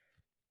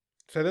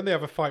 So then they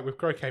have a fight with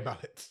croquet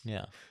mallets.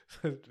 Yeah.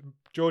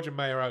 George and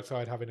May are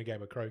outside having a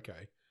game of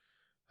croquet.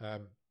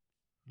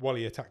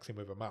 Wally attacks him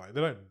with a mallet.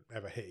 They don't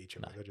ever hit each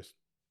other. No. They're just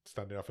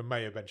standing off, and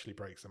May eventually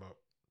breaks them up.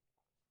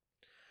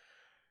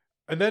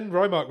 And then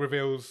Rymark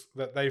reveals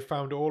that they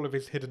found all of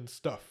his hidden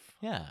stuff.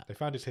 Yeah. They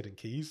found his hidden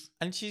keys.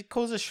 And she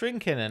calls a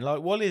shrink in, and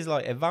like Wally's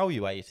like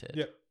evaluated.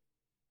 Yeah.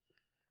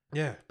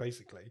 Yeah,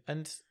 basically.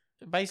 And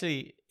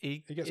basically he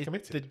gets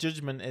committed. The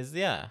judgment is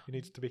He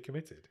needs to be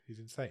committed. He's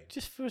insane.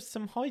 Just for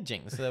some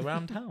hijinks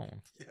around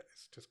town. Yeah,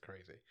 it's just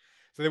crazy.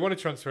 So they want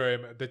to transfer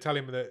him. They tell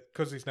him that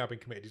because he's now been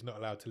committed, he's not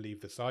allowed to leave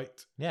the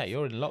site. Yeah,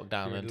 you're in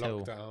lockdown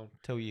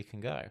until you can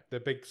go. The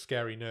big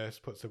scary nurse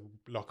puts a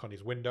lock on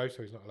his window,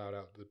 so he's not allowed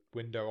out the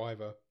window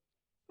either.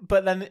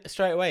 But then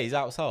straight away he's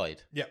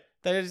outside. Yeah.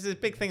 There's this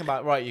big thing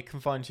about, right, you can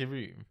find your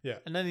room. Yeah.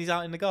 And then he's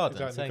out in the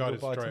garden saying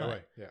goodbye to May.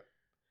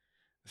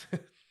 Yeah.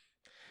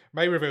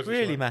 May reveals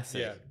really messy.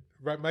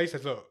 Yeah. May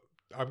says, look,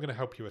 I'm going to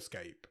help you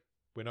escape.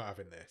 We're not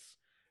having this.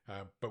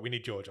 But we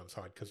need George on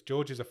side because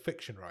George is a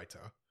fiction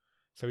writer.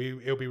 So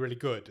he'll be really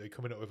good at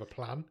coming up with a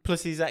plan.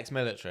 Plus he's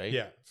ex-military.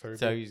 Yeah.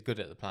 So he's good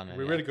at the planning.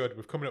 We're really good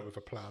with coming up with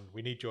a plan.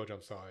 We need George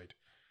on side.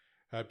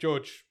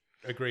 George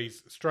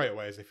agrees straight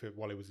away as if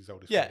Wally was his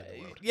oldest friend in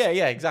the world.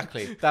 Yeah,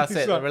 exactly. That's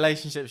it. The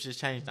relationship's just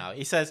changed now.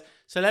 He says,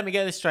 so let me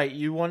get this straight.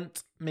 You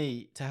want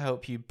me to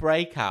help you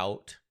break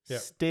out,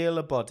 steal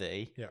a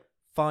body,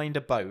 find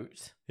a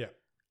boat,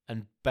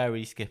 and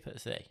bury Skip at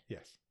sea.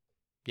 Yes.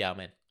 Yeah, I'm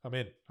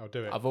in. I'll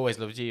do it. I've always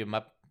loved you.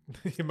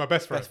 You're my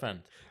best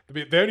friend.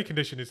 The only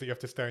condition is that you have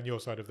to stay on your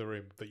side of the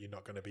room that you're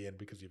not going to be in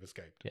because you've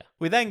escaped. Yeah.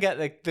 We then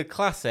get the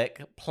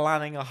classic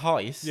planning a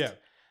heist. Yeah.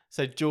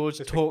 So George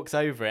talks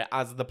over it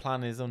as the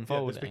plan is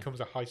unfolding. Yeah, this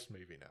becomes a heist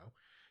movie now.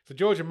 So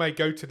George and May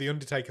go to the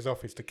Undertaker's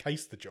office to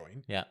case the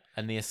joint. Yeah,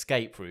 and the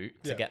escape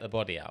route to get the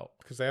body out.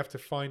 Because they have to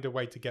find a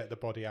way to get the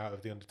body out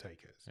of the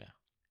Undertaker's. Yeah.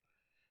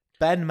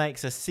 Ben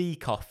makes a sea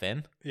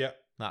coffin. Yeah.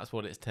 That's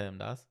what it's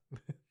termed as.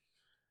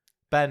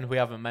 Ben, we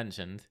haven't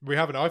mentioned. We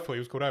haven't. I thought he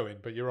was called Owen,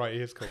 but you're right,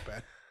 he is called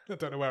Ben. I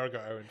don't know where I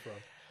got Owen from.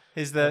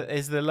 Is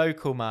the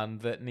local man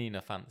that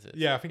Nina fancies.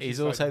 Yeah, I think he's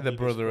also the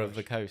brother of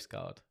the Coast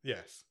Guard.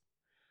 Yes.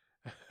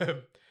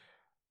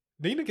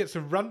 Nina gets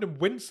a random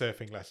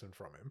windsurfing lesson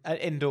from him.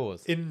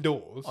 Indoors.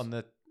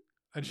 And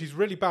she's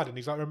really bad, and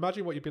he's like,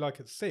 imagine what you'd be like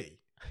at sea.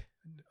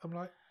 I'm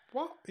like,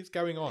 what is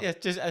going on? Yeah,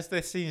 just as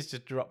the scene's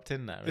just dropped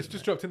in there. It's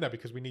just dropped in there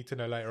because we need to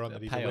know later on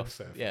that he's a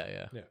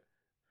windsurfer.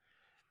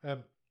 Yeah.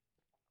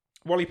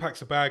 Wally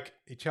packs a bag.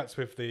 He chats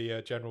with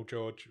the General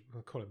George.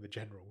 I'll call him the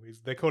General.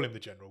 They call him the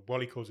General.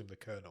 Wally calls him the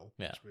Colonel,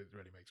 which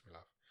really makes me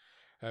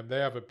laugh. They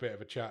have a bit of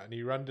a chat, and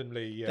he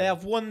randomly... they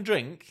have one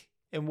drink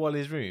in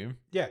Wally's room.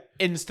 Yeah.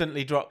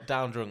 Instantly drop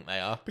down drunk they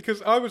are.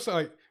 Because I was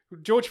like...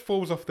 George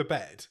falls off the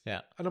bed.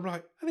 Yeah. And I'm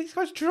like, are these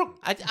guys drunk?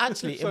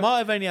 Actually, it might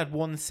have only had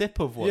one sip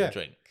of one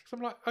drink. Because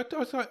I'm like, I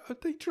was like,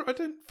 I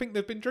don't think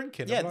they've been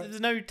drinking. Yeah, like,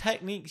 there's no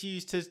techniques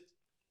used to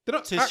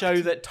show show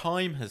that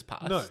time has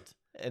passed. No.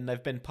 And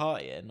they've been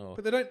partying. Or...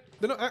 But they're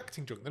not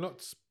acting drunk. They're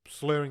not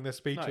slurring their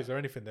speeches or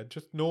anything. They're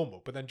just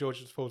normal. But then George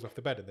just falls off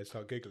the bed and they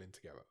start giggling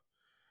together.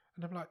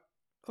 And I'm like,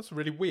 that's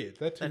really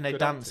weird. And they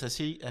dance a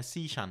sea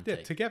shanty. Yeah,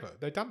 together.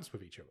 They dance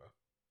with each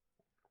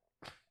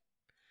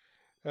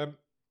other.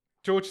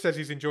 George says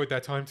he's enjoyed their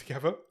time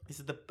together.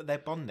 They're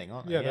bonding,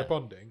 aren't they? Yeah, they're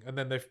bonding. And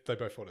then they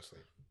both fall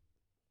asleep.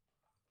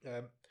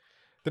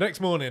 The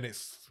next morning,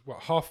 it's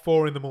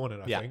 4:30 in the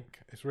morning, I think.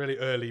 It's really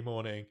early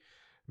morning.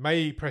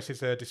 May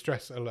presses her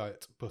distress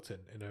alert button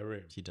in her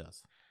room. She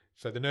does.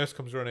 So the nurse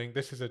comes running.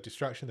 This is a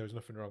distraction. There was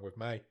nothing wrong with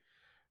May.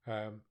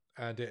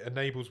 And it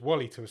enables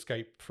Wally to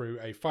escape through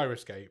a fire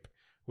escape,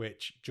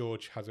 which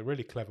George has a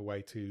really clever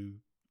way to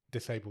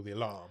disable the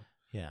alarm.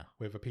 Yeah.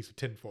 With a piece of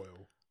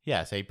tinfoil.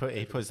 Yeah, so he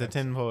puts the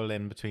tinfoil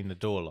in between the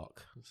door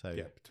lock. So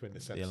between the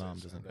sensors. The alarm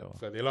doesn't go off.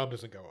 So the alarm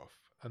doesn't go off.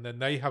 And then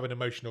they have an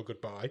emotional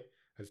goodbye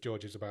as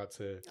George is about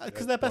to...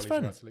 Because they're best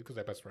friends. Because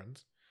they're best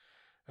friends.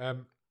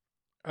 And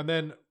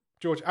then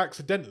George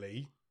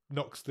accidentally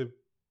knocks the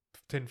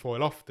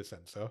tinfoil off the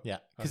sensor. Yeah,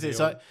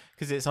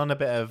 because it's on a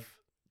bit of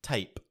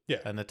tape. Yeah.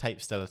 And the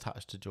tape's still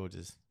attached to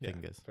George's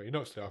fingers. So he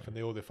knocks it off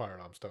and all the fire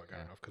alarms start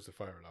going off because the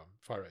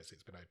fire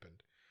exit's been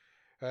opened.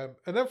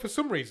 And then for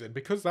some reason,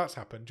 because that's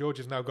happened, George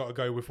has now got to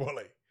go with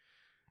Wally.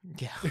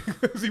 Yeah.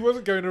 Because he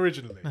wasn't going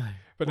originally. No.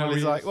 But now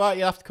he's like, well,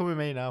 you have to come with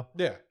me now.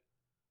 Yeah.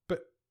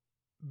 But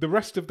the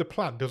rest of the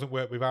plan doesn't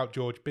work without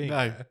George being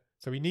there.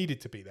 So he needed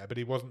to be there, but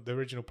he wasn't. The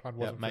original plan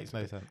wasn't. Yeah, makes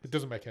no sense. It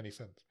doesn't make any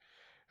sense.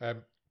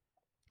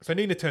 So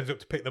Nina turns up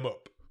to pick them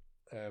up.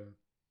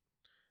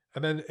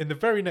 And then in the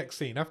very next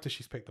scene, after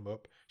she's picked them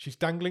up, she's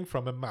dangling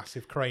from a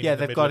massive crane. Yeah, in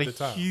the they've middle got of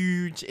the a town.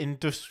 huge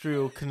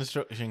industrial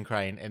construction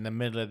crane in the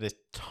middle of this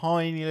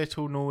tiny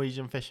little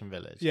Norwegian fishing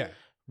village. Yeah.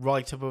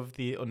 Right above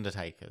the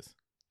Undertakers.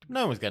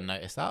 No one's going to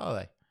notice that, are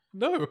they?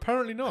 No,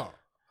 apparently not.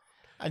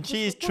 And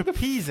she is What the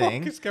trapezing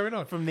fuck is going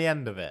on? from the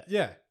end of it.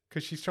 Yeah,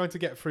 because she's trying to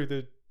get through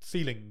the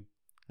ceiling.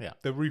 Yeah.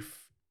 The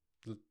roof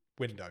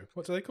window.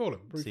 What do they call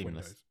them? Roof Seamless.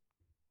 windows.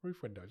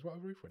 Roof windows. What are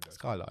roof windows?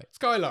 Skylight.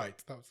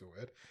 Skylight. That was the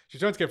word.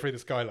 She's trying to get through the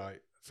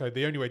skylight. So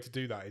the only way to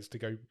do that is to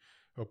go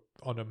up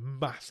on a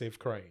massive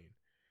crane,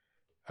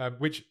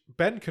 which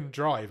Ben can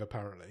drive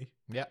apparently.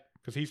 Yeah.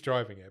 Because he's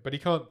driving it, but he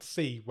can't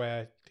see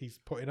where he's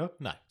putting her.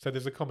 No. So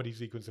there's a comedy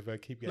sequence of her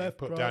keep getting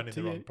put down in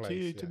the wrong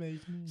place. To me.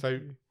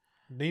 So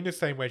Nina's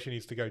saying where she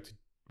needs to go to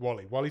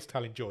Wally. Wally's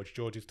telling George.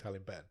 George is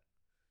telling Ben.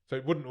 So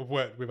it wouldn't have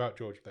worked without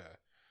George there.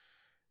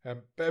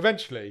 But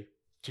eventually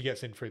she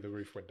gets in through the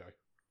roof window.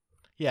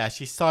 Yeah,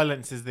 she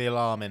silences the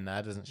alarm in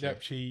there, doesn't she?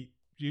 Yep, she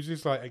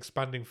uses like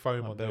expanding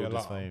foam on the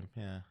alarm, foam,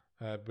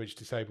 yeah. Which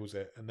disables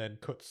it, and then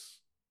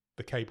cuts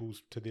the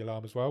cables to the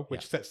alarm as well,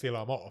 which sets the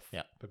alarm off.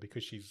 Yeah. But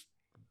because she's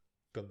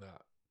done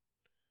that,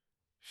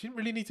 she didn't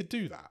really need to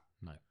do that.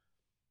 No.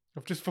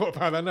 I've just thought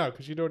about that now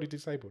because she'd already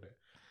disabled it.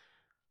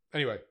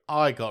 Anyway,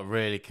 I got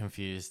really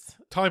confused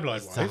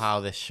timeline-wise. as to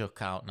how this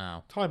shook out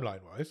now.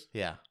 Timeline-wise,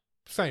 yeah,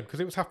 same because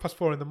it was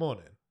 4:30 in the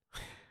morning.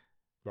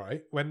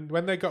 Right, when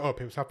they got up,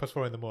 it was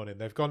 4:30 in the morning.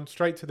 They've gone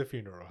straight to the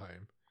funeral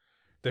home.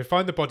 They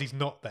find the body's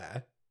not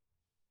there,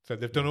 so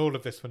they've done all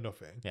of this for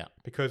nothing. Yeah,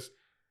 because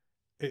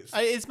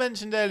it's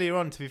mentioned earlier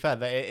on. To be fair,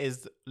 that it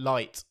is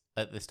light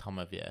at this time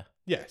of year.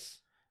 Yes,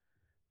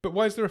 but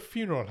why is there a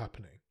funeral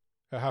happening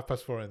at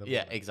 4:30 in the morning?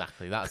 Yeah,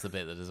 exactly. That's the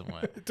bit that doesn't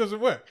work. It doesn't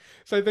work.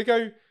 So they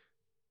go.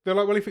 They're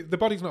like, well, if the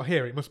body's not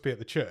here, it must be at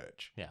the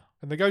church. Yeah.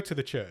 And they go to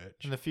the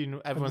church. And the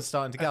funeral, everyone's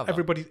starting to gather.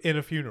 Everybody's in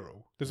a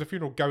funeral. There's a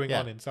funeral going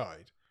on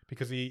inside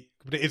because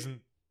but it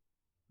isn't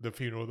the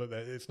funeral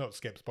it's not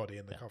Skip's body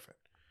in the coffin.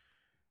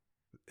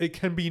 It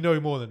can be no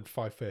more than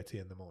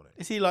 5:30 in the morning.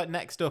 Is he like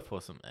next up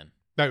or something?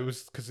 No, it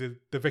was because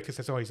the vicar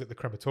says, he's at the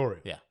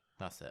crematorium. Yeah,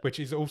 that's it. Which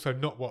is also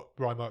not what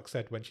Rymark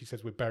said when she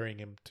says we're burying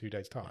him 2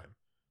 days' time.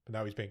 But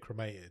now he's being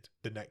cremated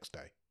the next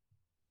day.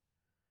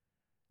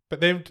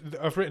 But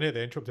I've written it.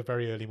 They interrupt a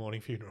very early morning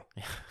funeral.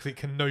 So it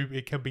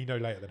can be no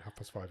later than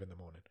 5:30 in the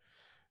morning.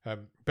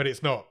 But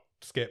it's not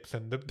Skip's,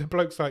 and the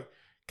bloke's like,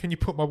 "Can you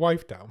put my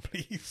wife down,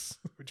 please?"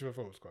 Which I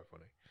thought was quite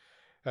funny.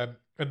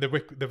 And the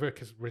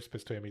vicar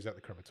whispers to him he's at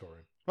the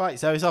crematorium. Right,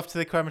 so he's off to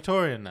the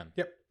crematorium then.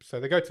 Yep. So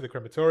they go to the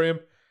crematorium.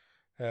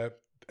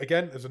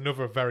 Again, there's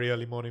another very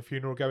early morning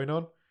funeral going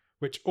on,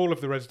 which all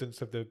of the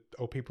residents of the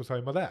old people's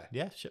home are there.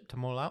 Yeah, shipped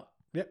them all out.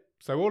 Yep.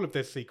 So all of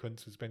this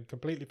sequence has been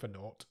completely for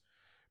naught.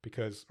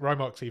 Because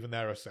Rymark's even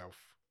there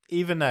herself.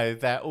 Even though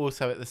they're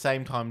also at the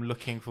same time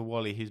looking for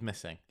Wally who's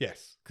missing.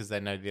 Yes. Because they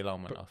know the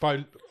alarm went off.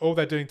 By all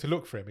they're doing to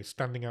look for him is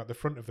standing out the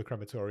front of the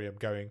crematorium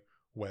going,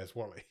 "Where's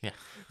Wally?" Yeah.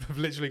 They've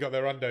literally got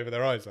their hand over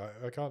their eyes.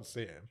 I can't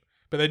see him.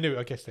 But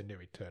I guess they knew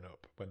he'd turn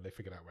up when they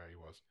figured out where he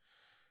was.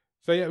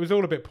 So yeah, it was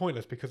all a bit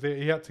pointless because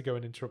he had to go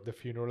and interrupt the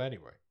funeral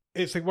anyway.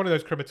 It's like one of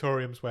those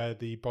crematoriums where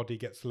the body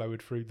gets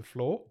lowered through the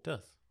floor. It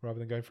does. rather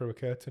than going through a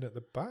curtain at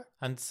the back.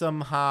 And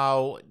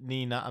somehow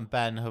Nina and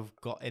Ben have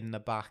got in the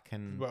back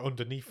and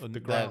underneath the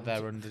ground.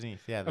 They're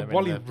underneath. Yeah, and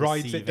Wally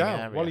rides it down.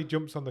 Area. Wally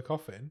jumps on the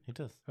coffin. He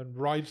does and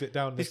rides it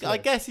down. I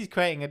guess he's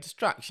creating a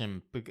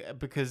distraction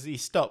because he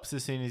stops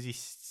as soon as he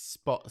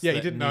spots. Yeah,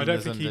 he didn't know. I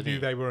don't think underneath. He knew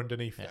they were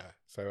underneath there.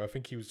 So I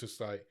think he was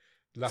just like.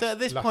 So at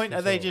this point,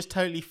 are they just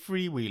totally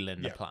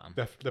freewheeling the plan?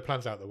 The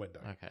plan's out the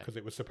window. Okay. Because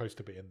it was supposed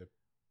to be in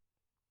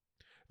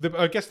the.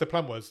 I guess the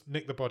plan was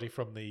nick the body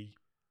from the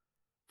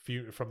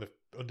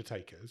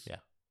Undertakers. Yeah.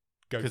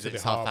 Because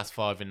it's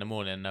 5:30 in the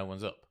morning and no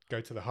one's up.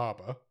 Go to the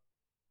harbour,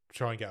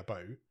 try and get a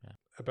boat.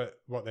 Yeah. But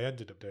what they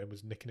ended up doing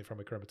was nicking it from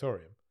a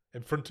crematorium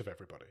in front of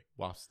everybody.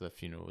 Whilst the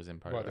funeral was in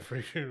progress. While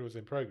the funeral was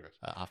in progress.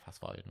 At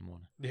 5:30 in the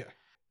morning. Yeah.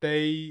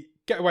 They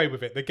get away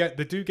with it.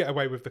 They do get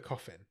away with the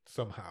coffin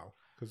somehow.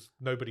 Because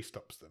nobody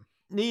stops them.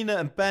 Nina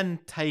and Ben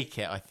take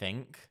it, I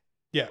think.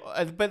 Yeah.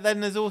 But then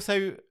there's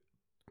also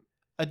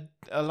a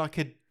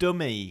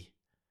dummy.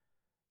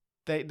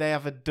 They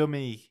have a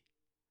dummy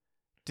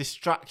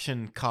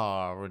distraction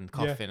car and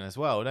coffin as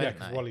well, don't they? Yeah,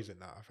 because Wally's in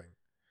that, I think.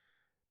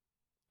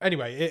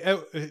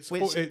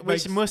 Anyway,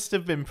 which must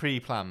have been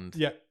pre-planned.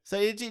 Yeah. So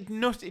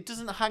it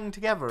doesn't hang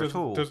together at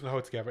all. Doesn't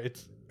hold together.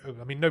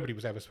 Nobody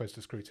was ever supposed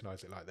to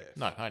scrutinise it like this.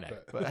 No, I know.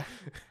 But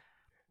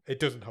it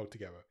doesn't hold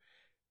together.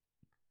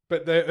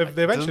 But they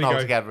eventually doesn't hold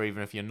together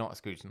even if you're not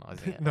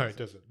scrutinising it. No, it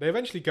doesn't. They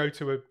eventually go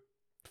to a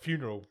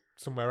funeral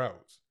somewhere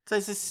else. So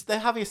they're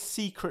having a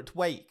secret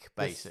wake,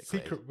 basically.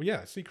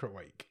 Secret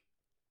wake.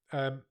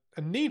 And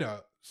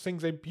Nina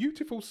sings a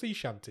beautiful sea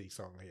shanty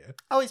song here.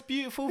 Oh, it's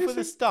beautiful for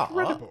the start.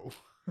 Incredible.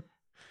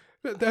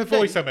 Their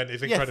voice, I meant,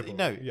 is incredible.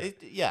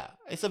 Yes,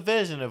 it's a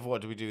version of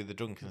What Do We Do with the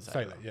Drunken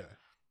Sailor. Yeah.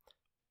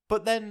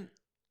 But then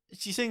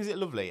she sings it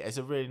lovely. It's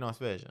a really nice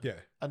version. Yeah.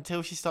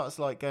 Until she starts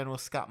going all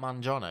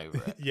Scatman John over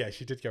it. Yeah,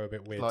 she did go a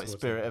bit weird. Like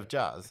Spirit of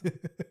Jazz.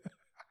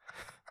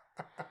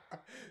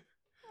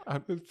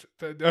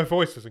 Her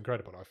voice was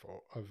incredible, I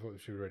thought. I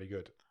thought she was really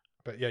good.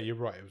 But yeah, you're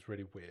right. It was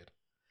really weird.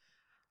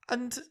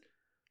 And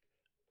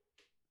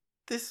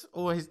this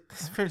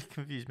really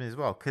confused me as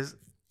well.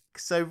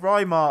 So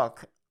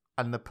Rymark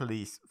and the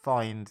police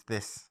find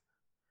this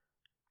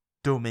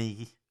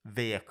dummy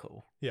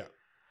vehicle. Yeah.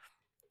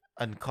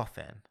 And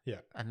coffin.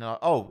 Yeah. And they're like,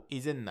 oh,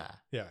 he's in there.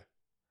 Yeah.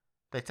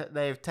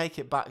 They take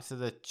it back to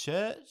the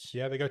church.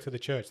 Yeah, they go to the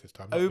church this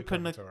time.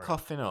 Open the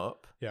coffin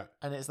up. Yeah.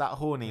 And it's that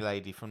horny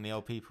lady from the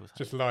old people's home.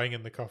 Just lying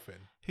in the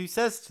coffin. Who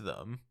says to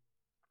them,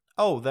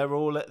 oh, they're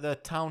all at the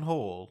town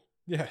hall.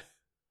 Yeah.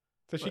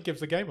 So she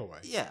gives the game away.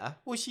 Yeah.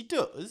 Well, she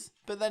does.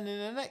 But then in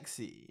the next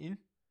scene,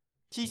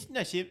 she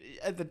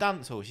at the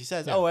dance hall, she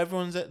says, oh,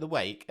 everyone's at the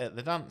wake at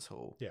the dance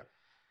hall. Yeah.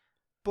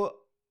 But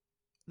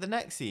the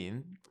next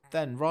scene,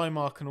 then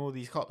Rymark and all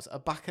these cops are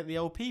back at the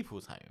old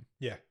people's home.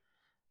 Yeah.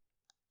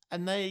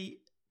 And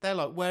they're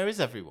like, where is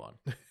everyone?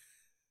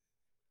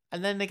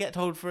 And then they get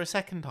told for a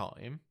second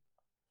time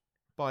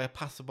by a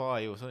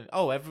passerby or something,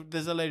 oh,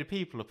 there's a load of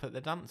people up at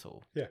the dance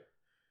hall. Yeah.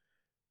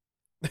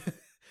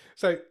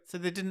 So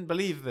they didn't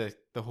believe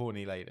the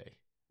horny lady.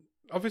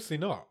 Obviously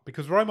not,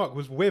 because Rymark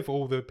was with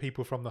all the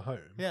people from the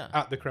home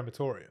at the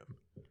crematorium.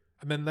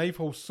 And then they've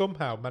all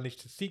somehow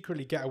managed to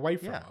secretly get away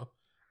from her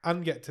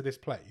and get to this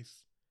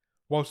place,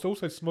 whilst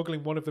also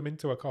smuggling one of them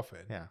into a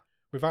coffin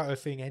without her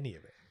seeing any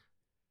of it.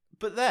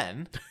 But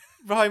then,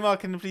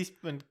 Rymark and the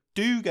policeman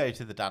do go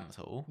to the dance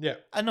hall. Yeah.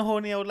 And the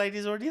horny old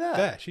lady's already there.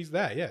 There, she's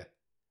there, yeah.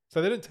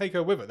 So they didn't take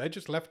her with her, they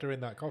just left her in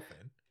that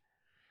coffin.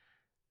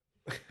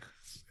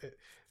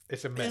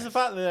 It's a mess. It's the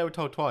fact that they were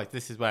told twice,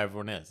 this is where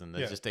everyone is, and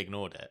they just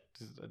ignored it.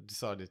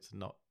 Decided to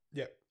not.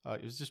 Yeah.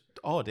 It was just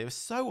odd. It was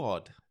so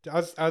odd.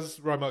 As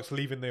Rymark's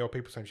leaving the old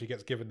people's home, she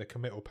gets given the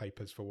committal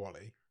papers for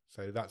Wally.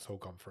 So that's all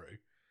gone through.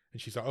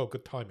 And she's like, oh,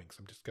 good timing, so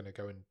I'm just going to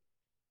go and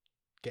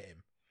get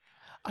him.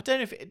 I don't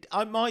know if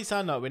I might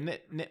sound like we're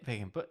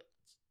nitpicking, but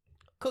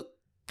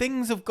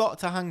things have got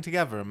to hang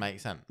together and make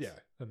sense. Yeah.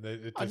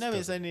 And I know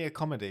it's only a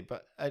comedy,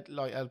 but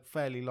a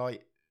fairly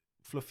light,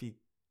 fluffy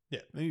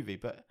movie,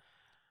 but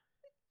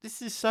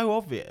this is so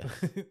obvious.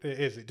 It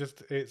is.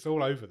 It's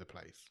all over the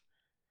place.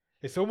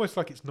 It's almost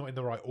like it's not in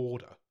the right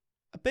order.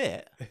 A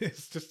bit.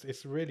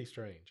 It's really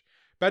strange.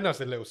 Ben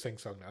has a little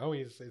sing-song now.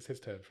 It's his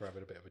turn for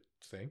having a bit of a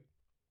sing.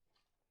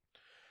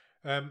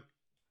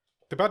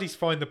 The baddies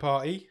find the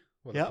party.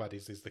 Well, the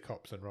baddies is the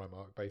cops and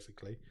Rymark,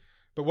 basically.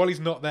 But Wally's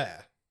not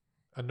there,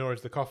 and nor is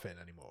the coffin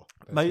anymore.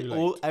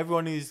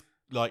 Everyone who's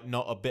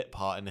not a bit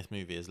part in this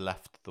movie has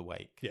left the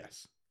wake.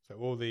 Yes. So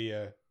all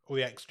the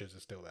extras are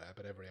still there,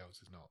 but everybody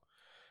else is not.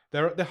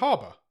 They're at the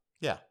harbour.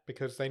 Yeah.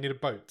 Because they need a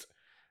boat.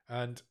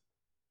 And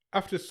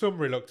after some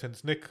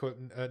reluctance,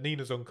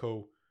 Nina's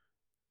uncle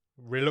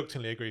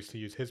reluctantly agrees to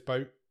use his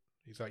boat.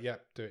 He's like, yeah,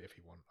 do it if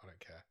you want. I don't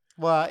care.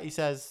 Well, he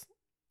says,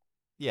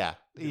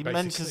 he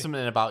mentions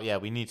something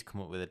about, we need to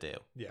come up with a deal.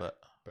 Yeah. But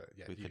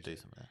we could do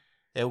something.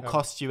 It'll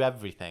cost you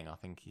everything, I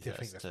think he says. I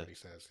think that's what he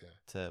says,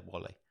 to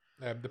Wally.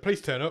 The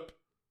police turn up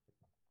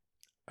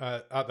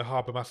at the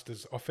harbour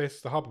master's office.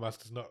 The harbour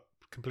master's not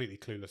completely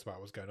clueless about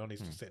what's going on.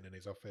 He's just sitting in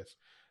his office.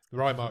 The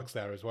Rymark's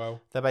there as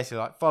well. They're basically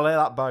like, follow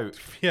that boat.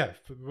 Yeah,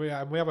 we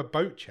have a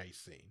boat chase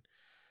scene.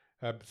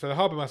 So the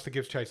harbour master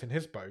gives chase in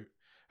his boat,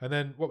 and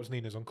then what was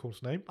Nina's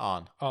uncle's name?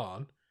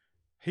 Arn.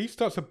 He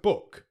starts a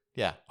book.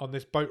 Yeah. On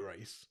this boat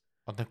race.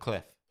 On the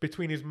cliff.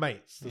 Between his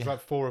mates. There's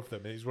like 4 of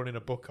them, and he's running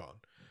a book on.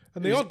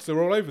 And the odds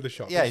are all over the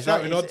shop. Yeah, he's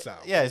shouting odds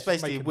out. Yeah, it's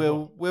basically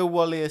will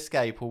Wally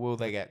escape or will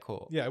they get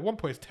caught? Yeah, at one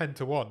point it's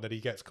 10-1 that he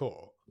gets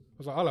caught. I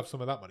was like, I'll have some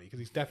of that money because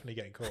he's definitely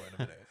getting caught in a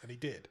minute, and he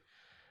did.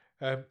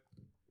 That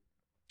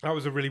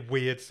was a really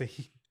weird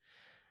scene.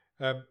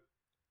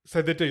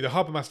 So they do. The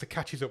harbour master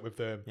catches up with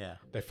them. Yeah,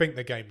 they think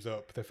the game's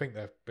up. They think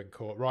they've been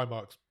caught.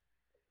 Rymark's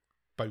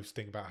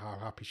boasting about how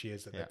happy she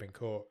is that they've been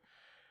caught,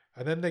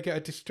 and then they get a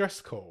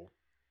distress call.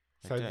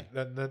 So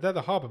they're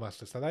the harbour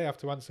master, so they have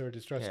to answer a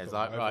distress call. It's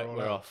like, right,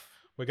 we're off.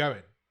 We're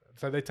going.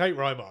 So they take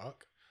Rymark,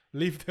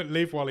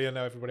 leave Wally and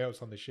everybody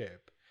else on the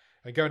ship,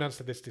 and go and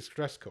answer this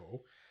distress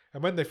call.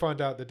 And when they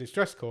find out the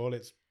distress call,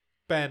 it's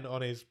Ben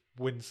on his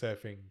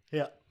windsurfing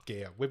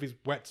gear with his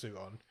wetsuit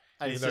on,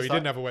 even though he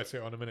didn't have a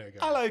wetsuit on a minute ago.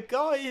 Hello,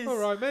 guys. All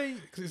right, mate.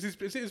 Is it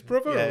his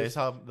brother? Yeah, it's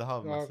the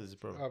harbour master's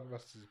brother. Harbour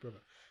master's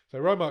brother. So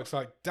Rymark's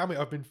like, damn it,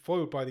 I've been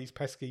foiled by these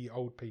pesky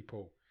old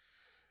people.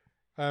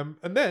 And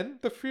then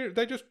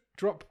they just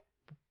drop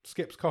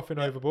Skip's coffin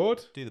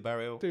overboard. Do the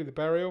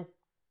burial.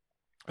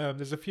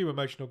 There's a few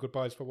emotional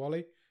goodbyes for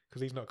Wally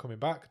because he's not coming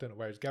back. I don't know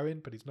where he's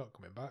going, but he's not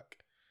coming back.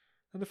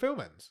 And the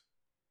film ends.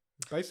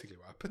 That's basically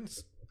what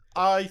happens.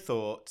 I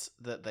thought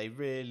that they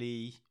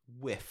really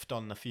whiffed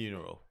on the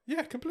funeral.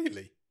 Yeah,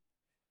 completely.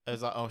 I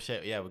was like, oh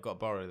shit, yeah, we've got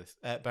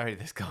to bury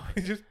this guy.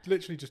 Just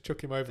literally just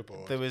chuck him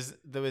overboard. There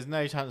was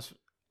no chance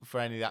for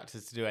any of the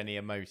actors to do any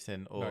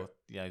emoting or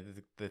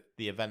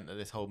the event that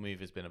this whole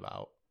movie has been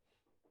about.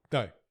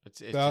 No.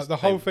 It's the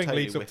whole thing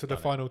totally leads up to the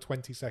final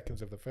 20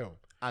 seconds of the film.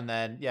 And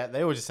then,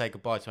 they all just say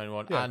goodbye to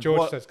anyone. Yeah, and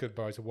George says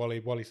goodbye to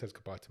Wally. Wally says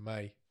goodbye to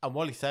May. And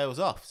Wally sails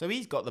off. So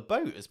he's got the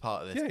boat as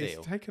part of this deal. Yeah,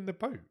 he's taken the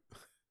boat.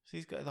 So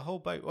he's got the whole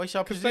boat. Which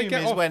I presume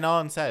is when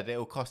Arn said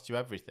it'll cost you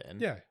everything.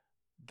 Yeah.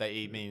 That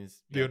he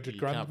means... The 100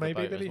 grand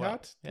maybe that he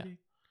had? Yeah.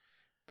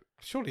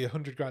 Surely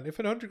 100 grand. If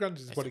 100 grand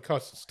is what it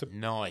costs to...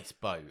 Nice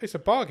boat. It's a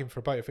bargain for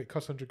a boat if it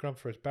costs 100 grand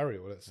for his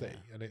burial at sea,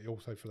 and it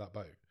also for that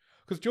boat.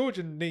 Because George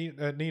and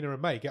Nina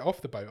and May get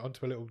off the boat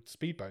onto a little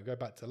speedboat and go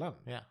back to land.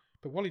 Yeah.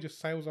 But Wally just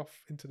sails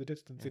off into the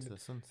distance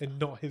in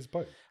not his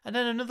boat. And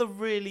then another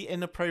really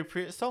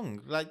inappropriate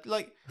song, like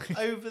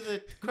over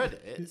the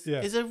credits,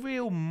 is a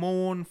real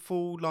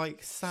mournful,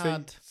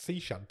 sad sea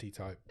shanty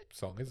type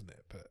song, isn't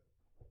it? But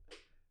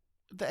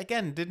that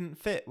again didn't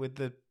fit with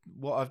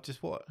what I've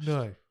just watched.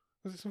 No,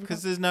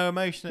 because there's no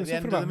emotion at the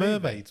end of the movie.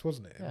 About mermaids,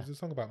 wasn't it? Yeah. It was a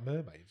song about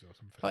mermaids or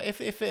something. Like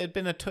if it had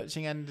been a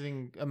touching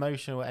ending,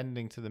 emotional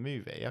ending to the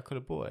movie, I could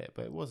have bought it,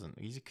 but it wasn't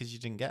because you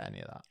didn't get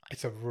any of that.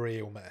 It's a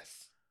real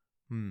mess.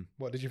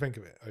 What did you think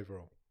of it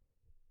overall?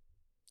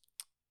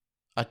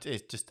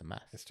 It's just a mess.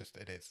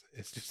 It is.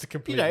 It's just a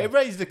complete. It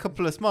raised a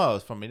couple of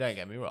smiles from me. Don't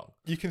get me wrong.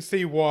 You can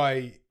see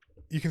why.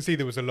 You can see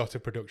there was a lot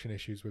of production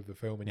issues with the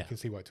film, and you can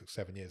see why it took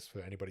 7 years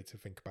for anybody to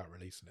think about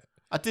releasing it.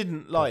 I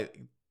didn't like.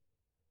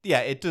 Yeah,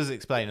 it does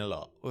explain a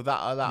lot. Well,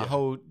 that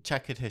whole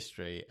checkered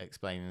history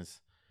explains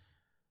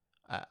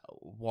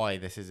why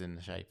this is in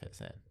the shape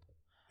it's in.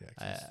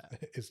 Yeah,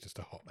 it's just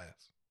a hot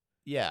mess.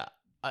 Yeah,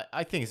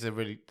 I think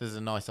there's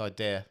a nice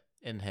idea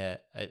in here.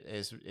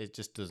 It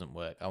just doesn't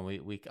work,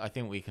 and I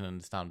think we can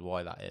understand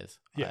why that is.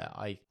 Yeah,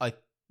 I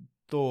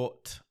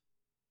thought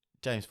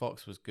James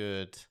Fox was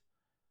good.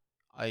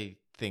 I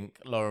think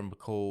Lauren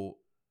Bacall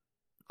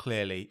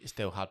clearly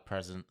still had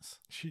presence.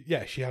 She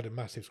had a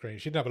massive screen.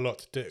 She didn't have a lot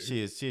to do.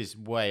 She's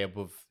way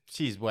above.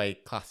 She's way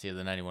classier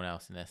than anyone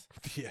else in this.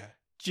 Yeah.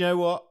 Do you know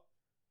what?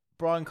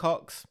 Brian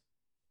Cox,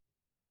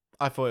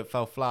 I thought it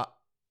fell flat.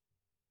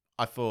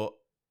 I thought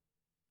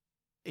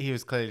he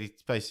was clearly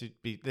supposed to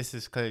be. This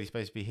is clearly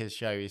supposed to be his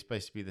show. He's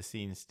supposed to be the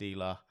scene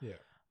stealer. Yeah.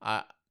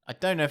 I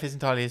don't know if it's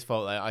entirely his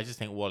fault though. I just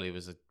think Wally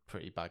was a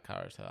pretty bad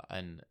character,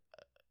 and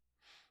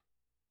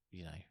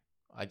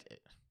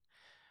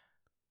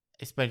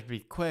it's supposed to be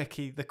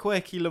the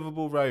quirky,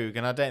 lovable rogue,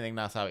 and I don't think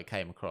that's how it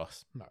came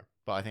across. No.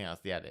 But I think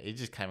that's the edit. It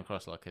just came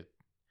across like a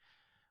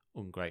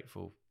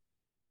ungrateful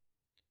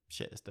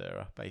shit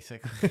stirrer,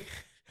 basically.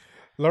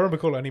 Lauren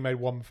Bacall only made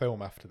one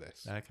film after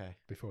this. Okay.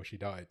 Before she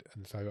died.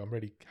 And so I'm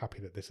really happy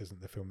that this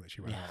isn't the film that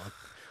she went out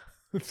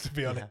on, to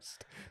be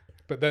honest.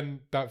 But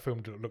then that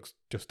film looks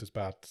just as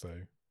bad, so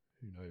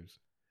who knows.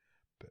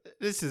 But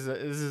this is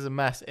a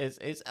mess.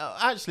 It's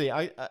actually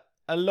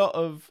a lot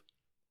of...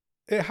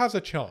 It has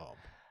a charm.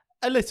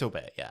 A little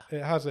bit, yeah.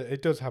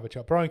 It does have a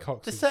charm. Brian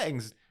Cox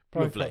setting's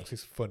lovely. Cox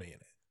is funny in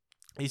it.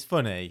 He's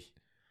funny,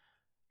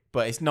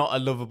 but it's not a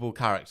lovable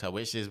character,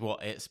 which is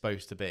what it's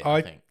supposed to be,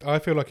 I think. I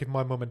feel like if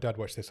my mum and dad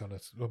watched this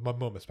my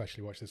mum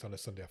especially watched this on a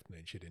Sunday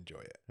afternoon, she'd enjoy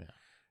it. Yeah.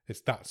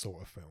 It's that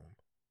sort of film.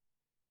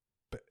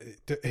 But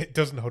it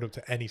doesn't hold up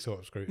to any sort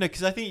of scrutiny. No,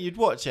 because I think you'd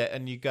watch it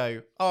and you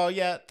go, oh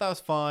yeah, that's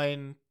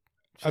fine.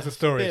 As a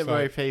story, it's a bit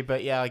ropey,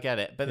 but yeah, I get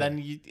it. But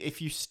then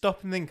if you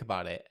stop and think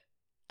about it,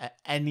 at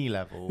any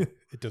level,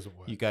 it doesn't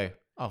work. You go,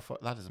 oh,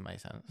 fuck, that doesn't make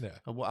sense. Yeah.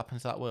 And what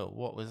happens to that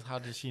will? How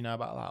does she know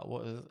about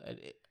that?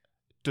 It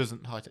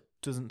doesn't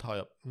tie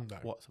up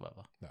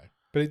whatsoever. No,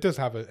 but it does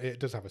have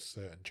a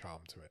certain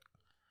charm to it.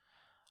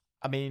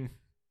 I mean,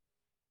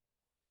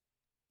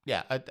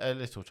 yeah, a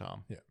little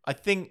charm. Yeah. I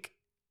think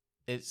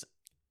it's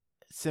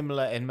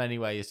similar in many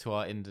ways to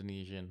our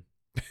Indonesian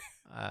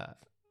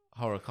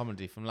horror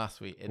comedy from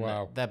last week.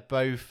 Wow. They're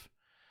both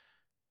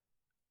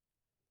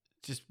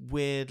just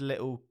weird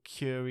little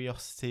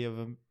curiosity of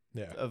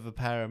a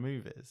pair of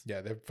movies.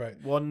 Yeah, they're very,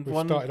 one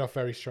started off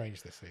very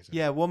strange this season.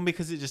 Yeah, one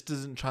because it just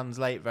doesn't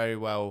translate very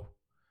well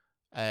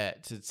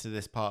to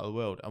this part of the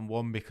world, and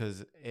one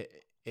because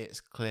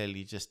it's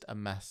clearly just a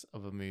mess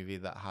of a movie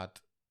that had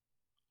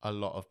a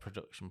lot of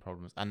production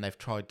problems, and they've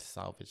tried to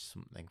salvage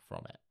something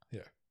from it.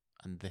 Yeah,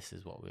 and this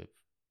is what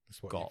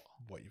you've got.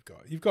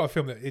 You've got a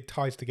film that it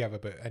ties together,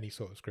 but any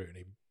sort of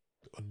scrutiny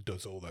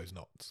undoes all those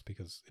knots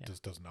because it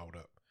just doesn't hold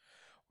up.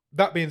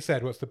 That being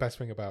said, what's the best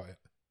thing about it?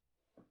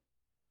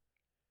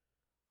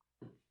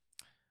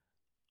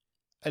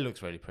 It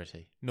looks really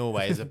pretty.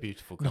 Norway is a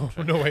beautiful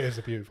country. Norway is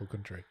a beautiful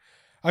country.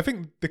 I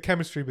think the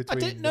chemistry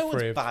between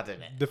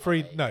the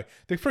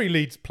three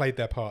leads played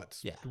their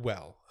parts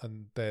well,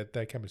 and their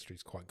chemistry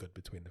is quite good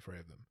between the three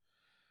of them.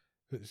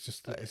 It's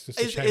just a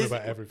shame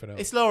about everything else.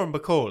 It's Lauren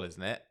Bacall,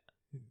 isn't it?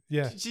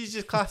 Yeah, she's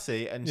just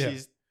classy, and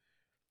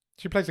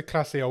she plays a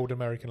classy old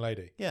American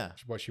lady. Yeah,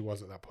 what she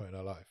was at that point in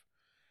her life.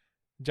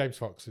 James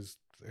Fox is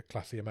a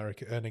classy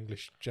an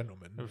English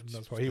gentleman.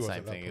 That's what he was. Same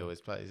at that thing point. he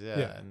always plays.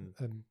 Yeah.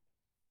 And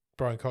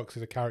Brian Cox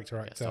is a character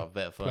actor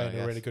playing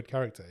a really good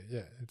character.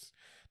 Yeah,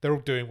 they're all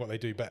doing what they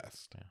do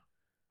best. Yeah.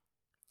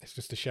 It's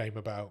just a shame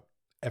about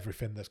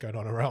everything that's going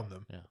on around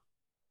them. Yeah.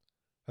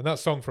 And that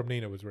song from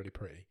Nina was really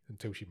pretty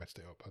until she messed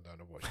it up. I don't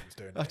know what she was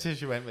doing. Until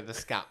she went with the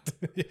scat.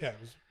 Yeah, it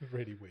was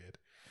really weird.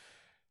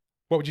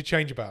 What would you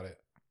change about it?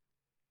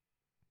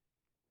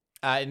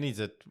 It needs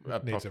a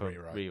proper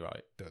rewrite.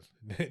 It does.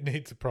 It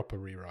needs a proper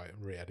rewrite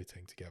and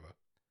re-editing together.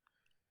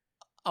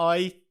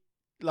 Like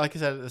I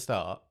said at the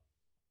start,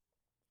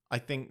 I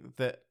think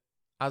that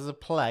as a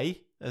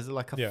play, as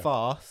like a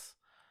farce,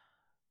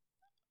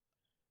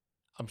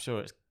 I'm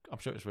sure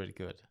it's really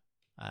good.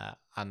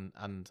 And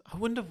I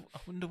wonder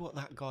what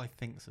that guy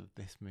thinks of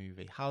this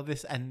movie. How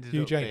this ended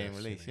up being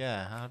released.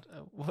 Yeah.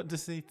 What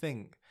does he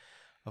think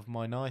of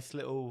my nice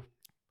little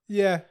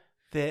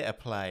theatre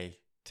play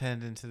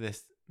turned into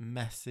this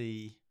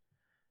messy,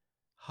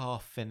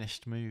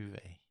 half-finished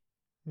movie?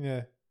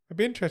 Yeah, it'd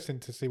be interesting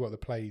to see what the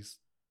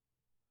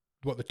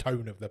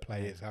tone of the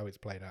play is, how it's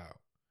played out.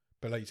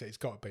 But like you said, it's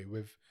got to be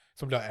with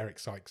somebody like Eric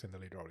Sykes in the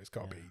lead role. It's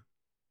got to be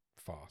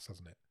farce,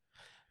 hasn't it?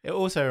 It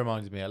also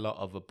reminds me a lot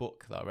of a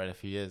book that I read a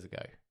few years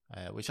ago,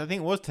 which I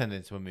think was turned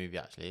into a movie.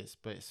 Actually,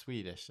 but it's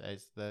Swedish.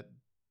 It's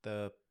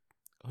the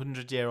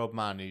 100-year-old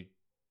man who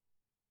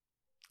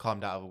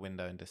climbed out of a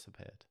window and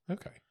disappeared.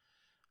 Okay,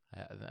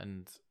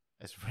 and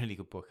it's a really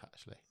good book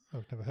actually.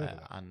 I've never heard of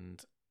that.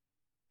 And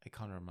it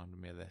kind of reminded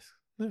me of this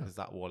because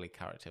that Wally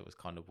character was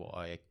kind of what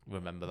I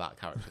remember that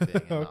character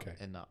being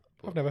in that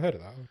book. I've never heard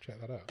of that. I'll check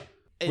that out.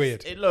 It's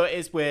weird.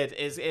 It's weird.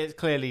 It's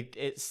clearly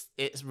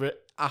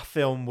a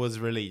film was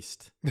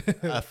released.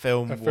 A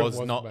film was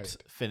not made.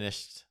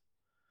 Finished.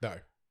 No,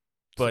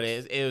 but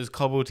it was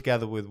cobbled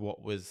together with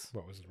what was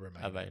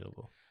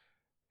available.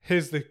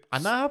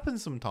 And that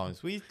happens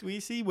sometimes. We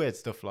see weird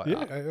stuff like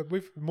that. Yeah,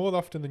 we've more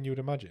often than you would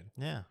imagine.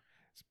 Yeah,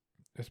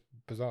 it's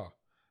bizarre.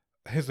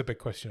 Here's the big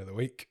question of the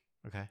week.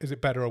 Okay, is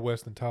it better or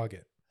worse than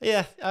Target?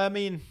 Yeah, I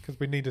mean, because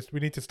we need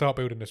to start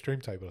building a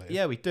stream table here.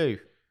 Yeah, we do.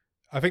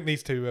 I think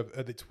these two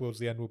towards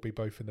the end will be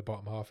both in the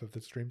bottom half of the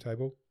stream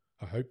table.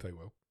 I hope they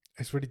will.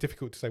 It's really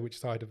difficult to say which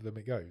side of them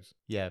it goes.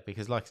 Yeah,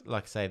 because like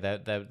I say,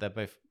 they're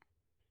both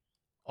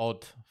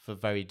odd for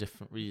very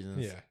different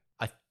reasons. Yeah,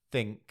 I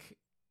think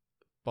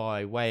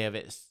by way of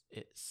its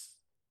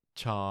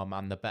charm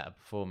and the better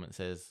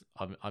performances,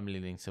 I'm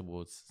leaning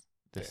towards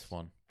this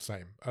one.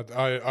 Same.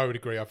 I would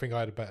agree. I think I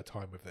had a better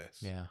time with this.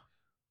 Yeah,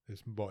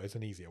 it's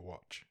an easier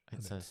watch.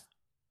 It's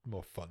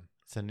more fun.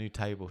 It's a new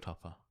table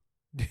topper.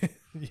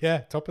 Yeah,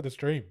 top of the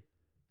stream.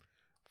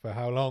 For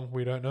how long,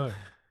 we don't know.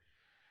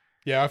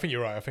 Yeah, I think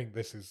you're right. I think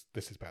this is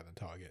better than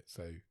Target.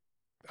 So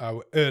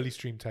our early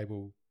stream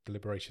table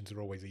deliberations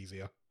are always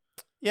easier.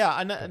 Yeah,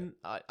 and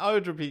I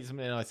would repeat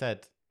something I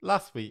said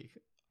last week.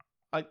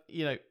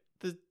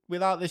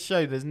 Without this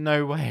show, there's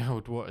no way I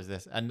would watch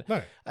this. And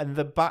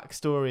the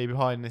backstory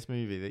behind this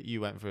movie that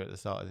you went through at the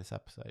start of this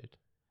episode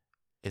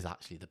is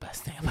actually the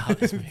best thing about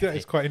this movie. Yeah,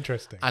 it's quite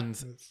interesting.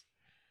 And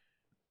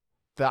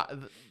that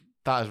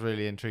has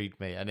really intrigued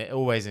me, and it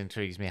always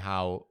intrigues me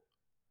how,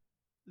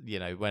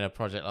 when a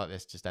project like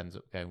this just ends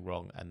up going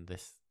wrong, and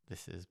this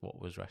is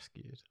what was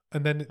rescued.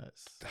 And then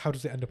how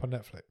does it end up on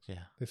Netflix?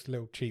 Yeah, this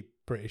little cheap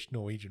British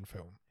Norwegian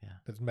film. Yeah,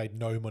 that's made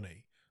no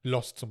money,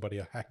 lost somebody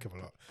a heck of a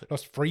lot,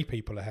 lost 3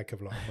 people a heck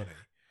of a lot of money.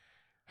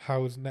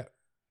 How has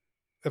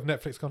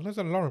Netflix gone? There's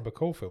a Lauren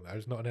Bacall film there.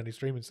 It's not on any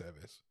streaming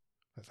service.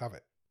 Let's have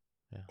it.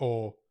 Yeah.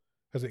 Or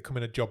Has it come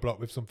in a job lot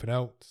with something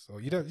else?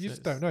 Or you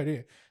just don't know, do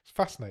you? It's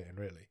fascinating,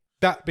 really.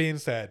 That being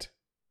said,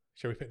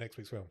 shall we pick next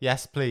week's film?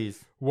 Yes,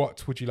 please.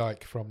 What would you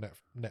like from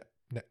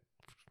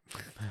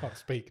can't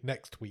speak,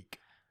 next week?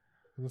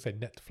 I'm gonna say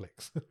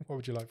Netflix. What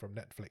would you like from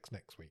Netflix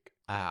next week?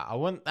 I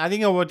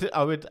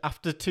would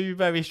after 2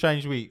 very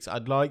strange weeks,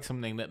 I'd like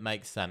something that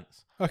makes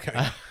sense.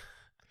 Okay.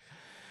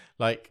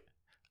 Like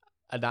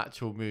an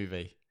actual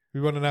movie. We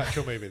want an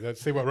actual movie.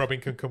 Let's see what Robin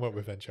can come up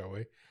with then, shall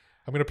we?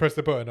 I'm going to press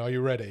the button. Are you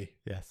ready?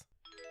 Yes.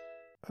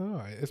 All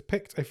right. It's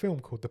picked a film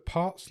called The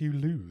Parts You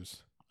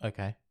Lose.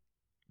 Okay.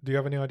 Do you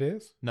have any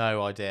ideas?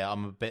 No idea.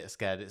 I'm a bit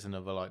scared it's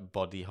another like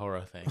body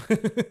horror thing.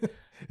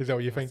 Is that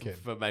what you're thinking?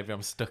 But maybe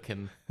I'm stuck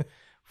in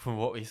from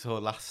what we saw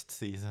last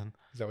season.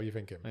 Is that what you're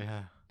thinking?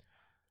 Yeah.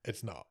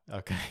 It's not.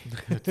 Okay.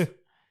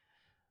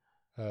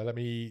 Let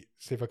me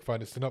see if I can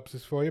find a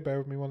synopsis for you. Bear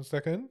with me 1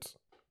 second.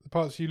 The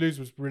Parts You Lose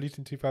was released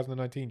in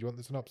 2019. Do you want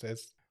the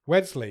synopsis?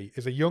 Wesley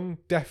is a young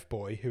deaf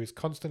boy who is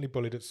constantly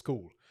bullied at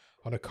school.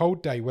 On a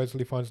cold day,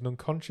 Wesley finds an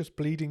unconscious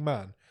bleeding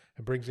man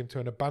and brings him to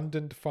an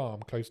abandoned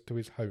farm close to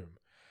his home.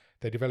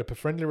 They develop a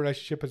friendly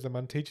relationship as the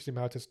man teaches him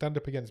how to stand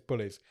up against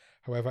bullies.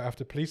 However,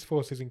 after police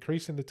forces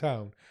increase in the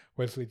town,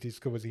 Wesley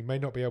discovers he may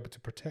not be able to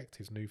protect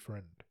his new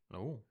friend.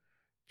 Oh.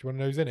 Do you want to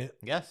know who's in it?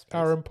 Yes. Please.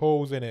 Aaron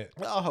Paul's in it.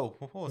 Oh,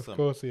 awesome. Of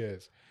course he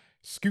is.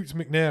 Scoots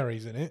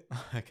McNairy's in it.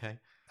 Okay.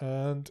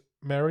 And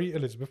Mary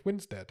Elizabeth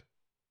Winstead.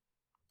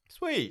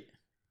 Sweet.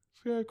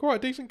 So, quite a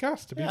decent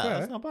cast, to be fair.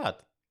 That's not bad.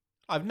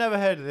 I've never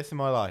heard of this in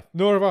my life.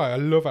 Nor have I. I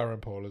love Aaron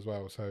Paul as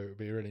well, so it would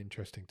be really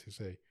interesting to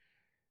see.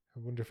 I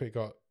wonder if it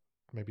got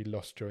maybe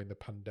lost during the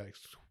pandemic,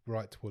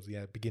 right towards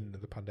the beginning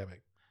of the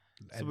pandemic.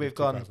 So we've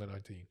gone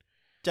 2019.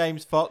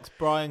 James Fox,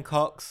 Brian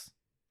Cox,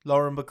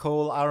 Lauren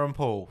Bacall, Aaron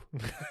Paul.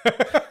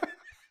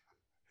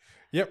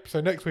 Yep,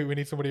 so next week we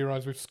need somebody who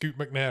rhymes with Scoot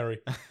McNairy.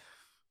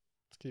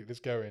 Let's keep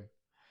this going.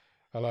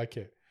 I like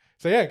it.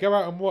 So yeah, go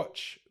out and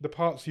watch The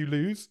Parts You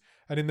Lose.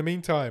 And in the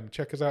meantime,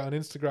 check us out on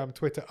Instagram,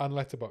 Twitter, and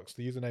Letterboxd.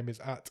 The username is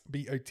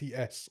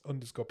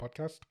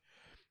 @BOTS_podcast.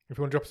 If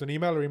you want to drop us an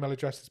email, our email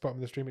address is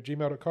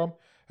bottomofthestream@gmail.com.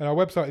 And our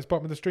website is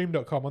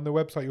bottomofthestream.com. On the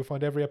website, you'll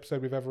find every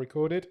episode we've ever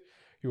recorded.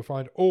 You'll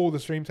find all the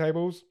stream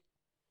tables.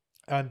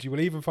 And you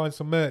will even find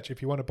some merch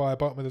if you want to buy a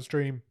Bottom of the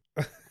Stream.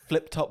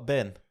 Flip top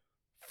bin.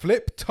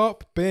 Flip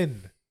top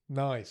bin.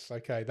 Nice.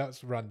 Okay,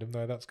 that's random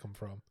though. That's come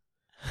from.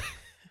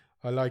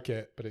 I like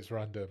it, but it's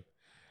random.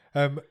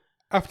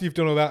 After you've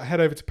done all that, head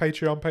over to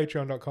Patreon,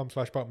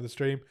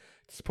 patreon.com/bottomofthestream.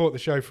 To support the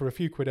show for a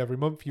few quid every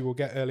month, you will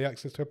get early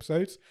access to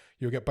episodes.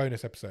 You'll get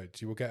bonus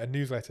episodes. You will get a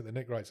newsletter that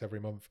Nick writes every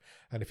month.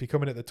 And if you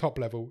come in at the top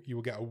level, you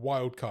will get a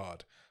wild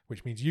card,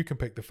 which means you can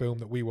pick the film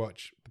that we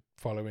watch the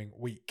following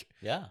week.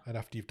 Yeah. And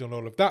after you've done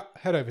all of that,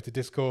 head over to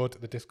Discord.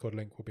 The Discord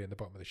link will be in the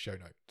bottom of the show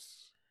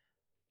notes.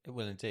 It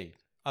will indeed.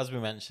 As we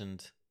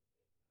mentioned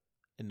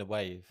in the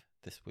wave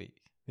this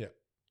week. Yeah.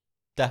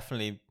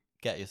 Definitely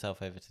get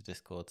yourself over to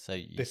Discord. So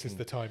this is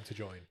the time to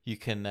join. You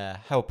can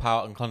help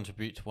out and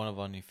contribute to one of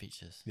our new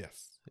features.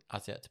 Yes.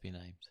 As yet to be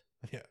named.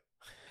 Yeah.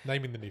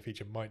 Naming the new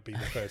feature might be the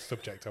first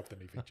subject of the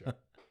new feature.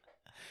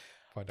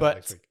 Find out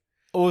next week.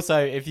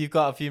 Also, if you've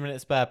got a few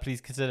minutes spare,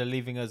 please consider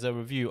leaving us a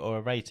review or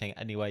a rating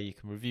anywhere you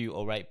can review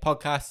or rate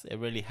podcasts. It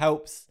really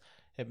helps.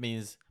 It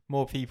means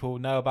more people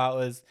know about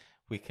us.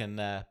 We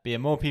can be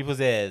in more people's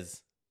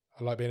ears.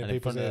 I like being in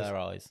people's ears. In front of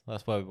their eyes.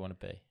 That's where we want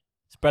to be.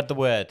 Spread the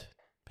word,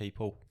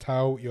 people.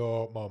 Tell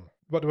your mom.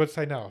 What do I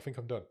say now? I think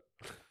I'm done.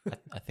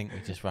 I think we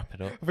just wrap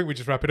it up. I think we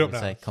just wrap it up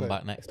now. Say, come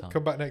back next time.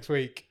 Come back next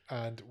week,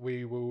 and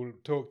we will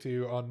talk to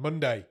you on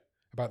Monday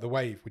about The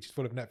Wave, which is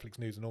full of Netflix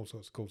news and all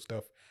sorts of cool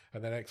stuff.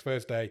 And then next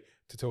Thursday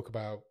to talk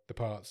about The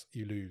Parts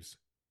You Lose.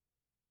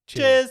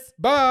 Cheers.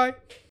 Bye.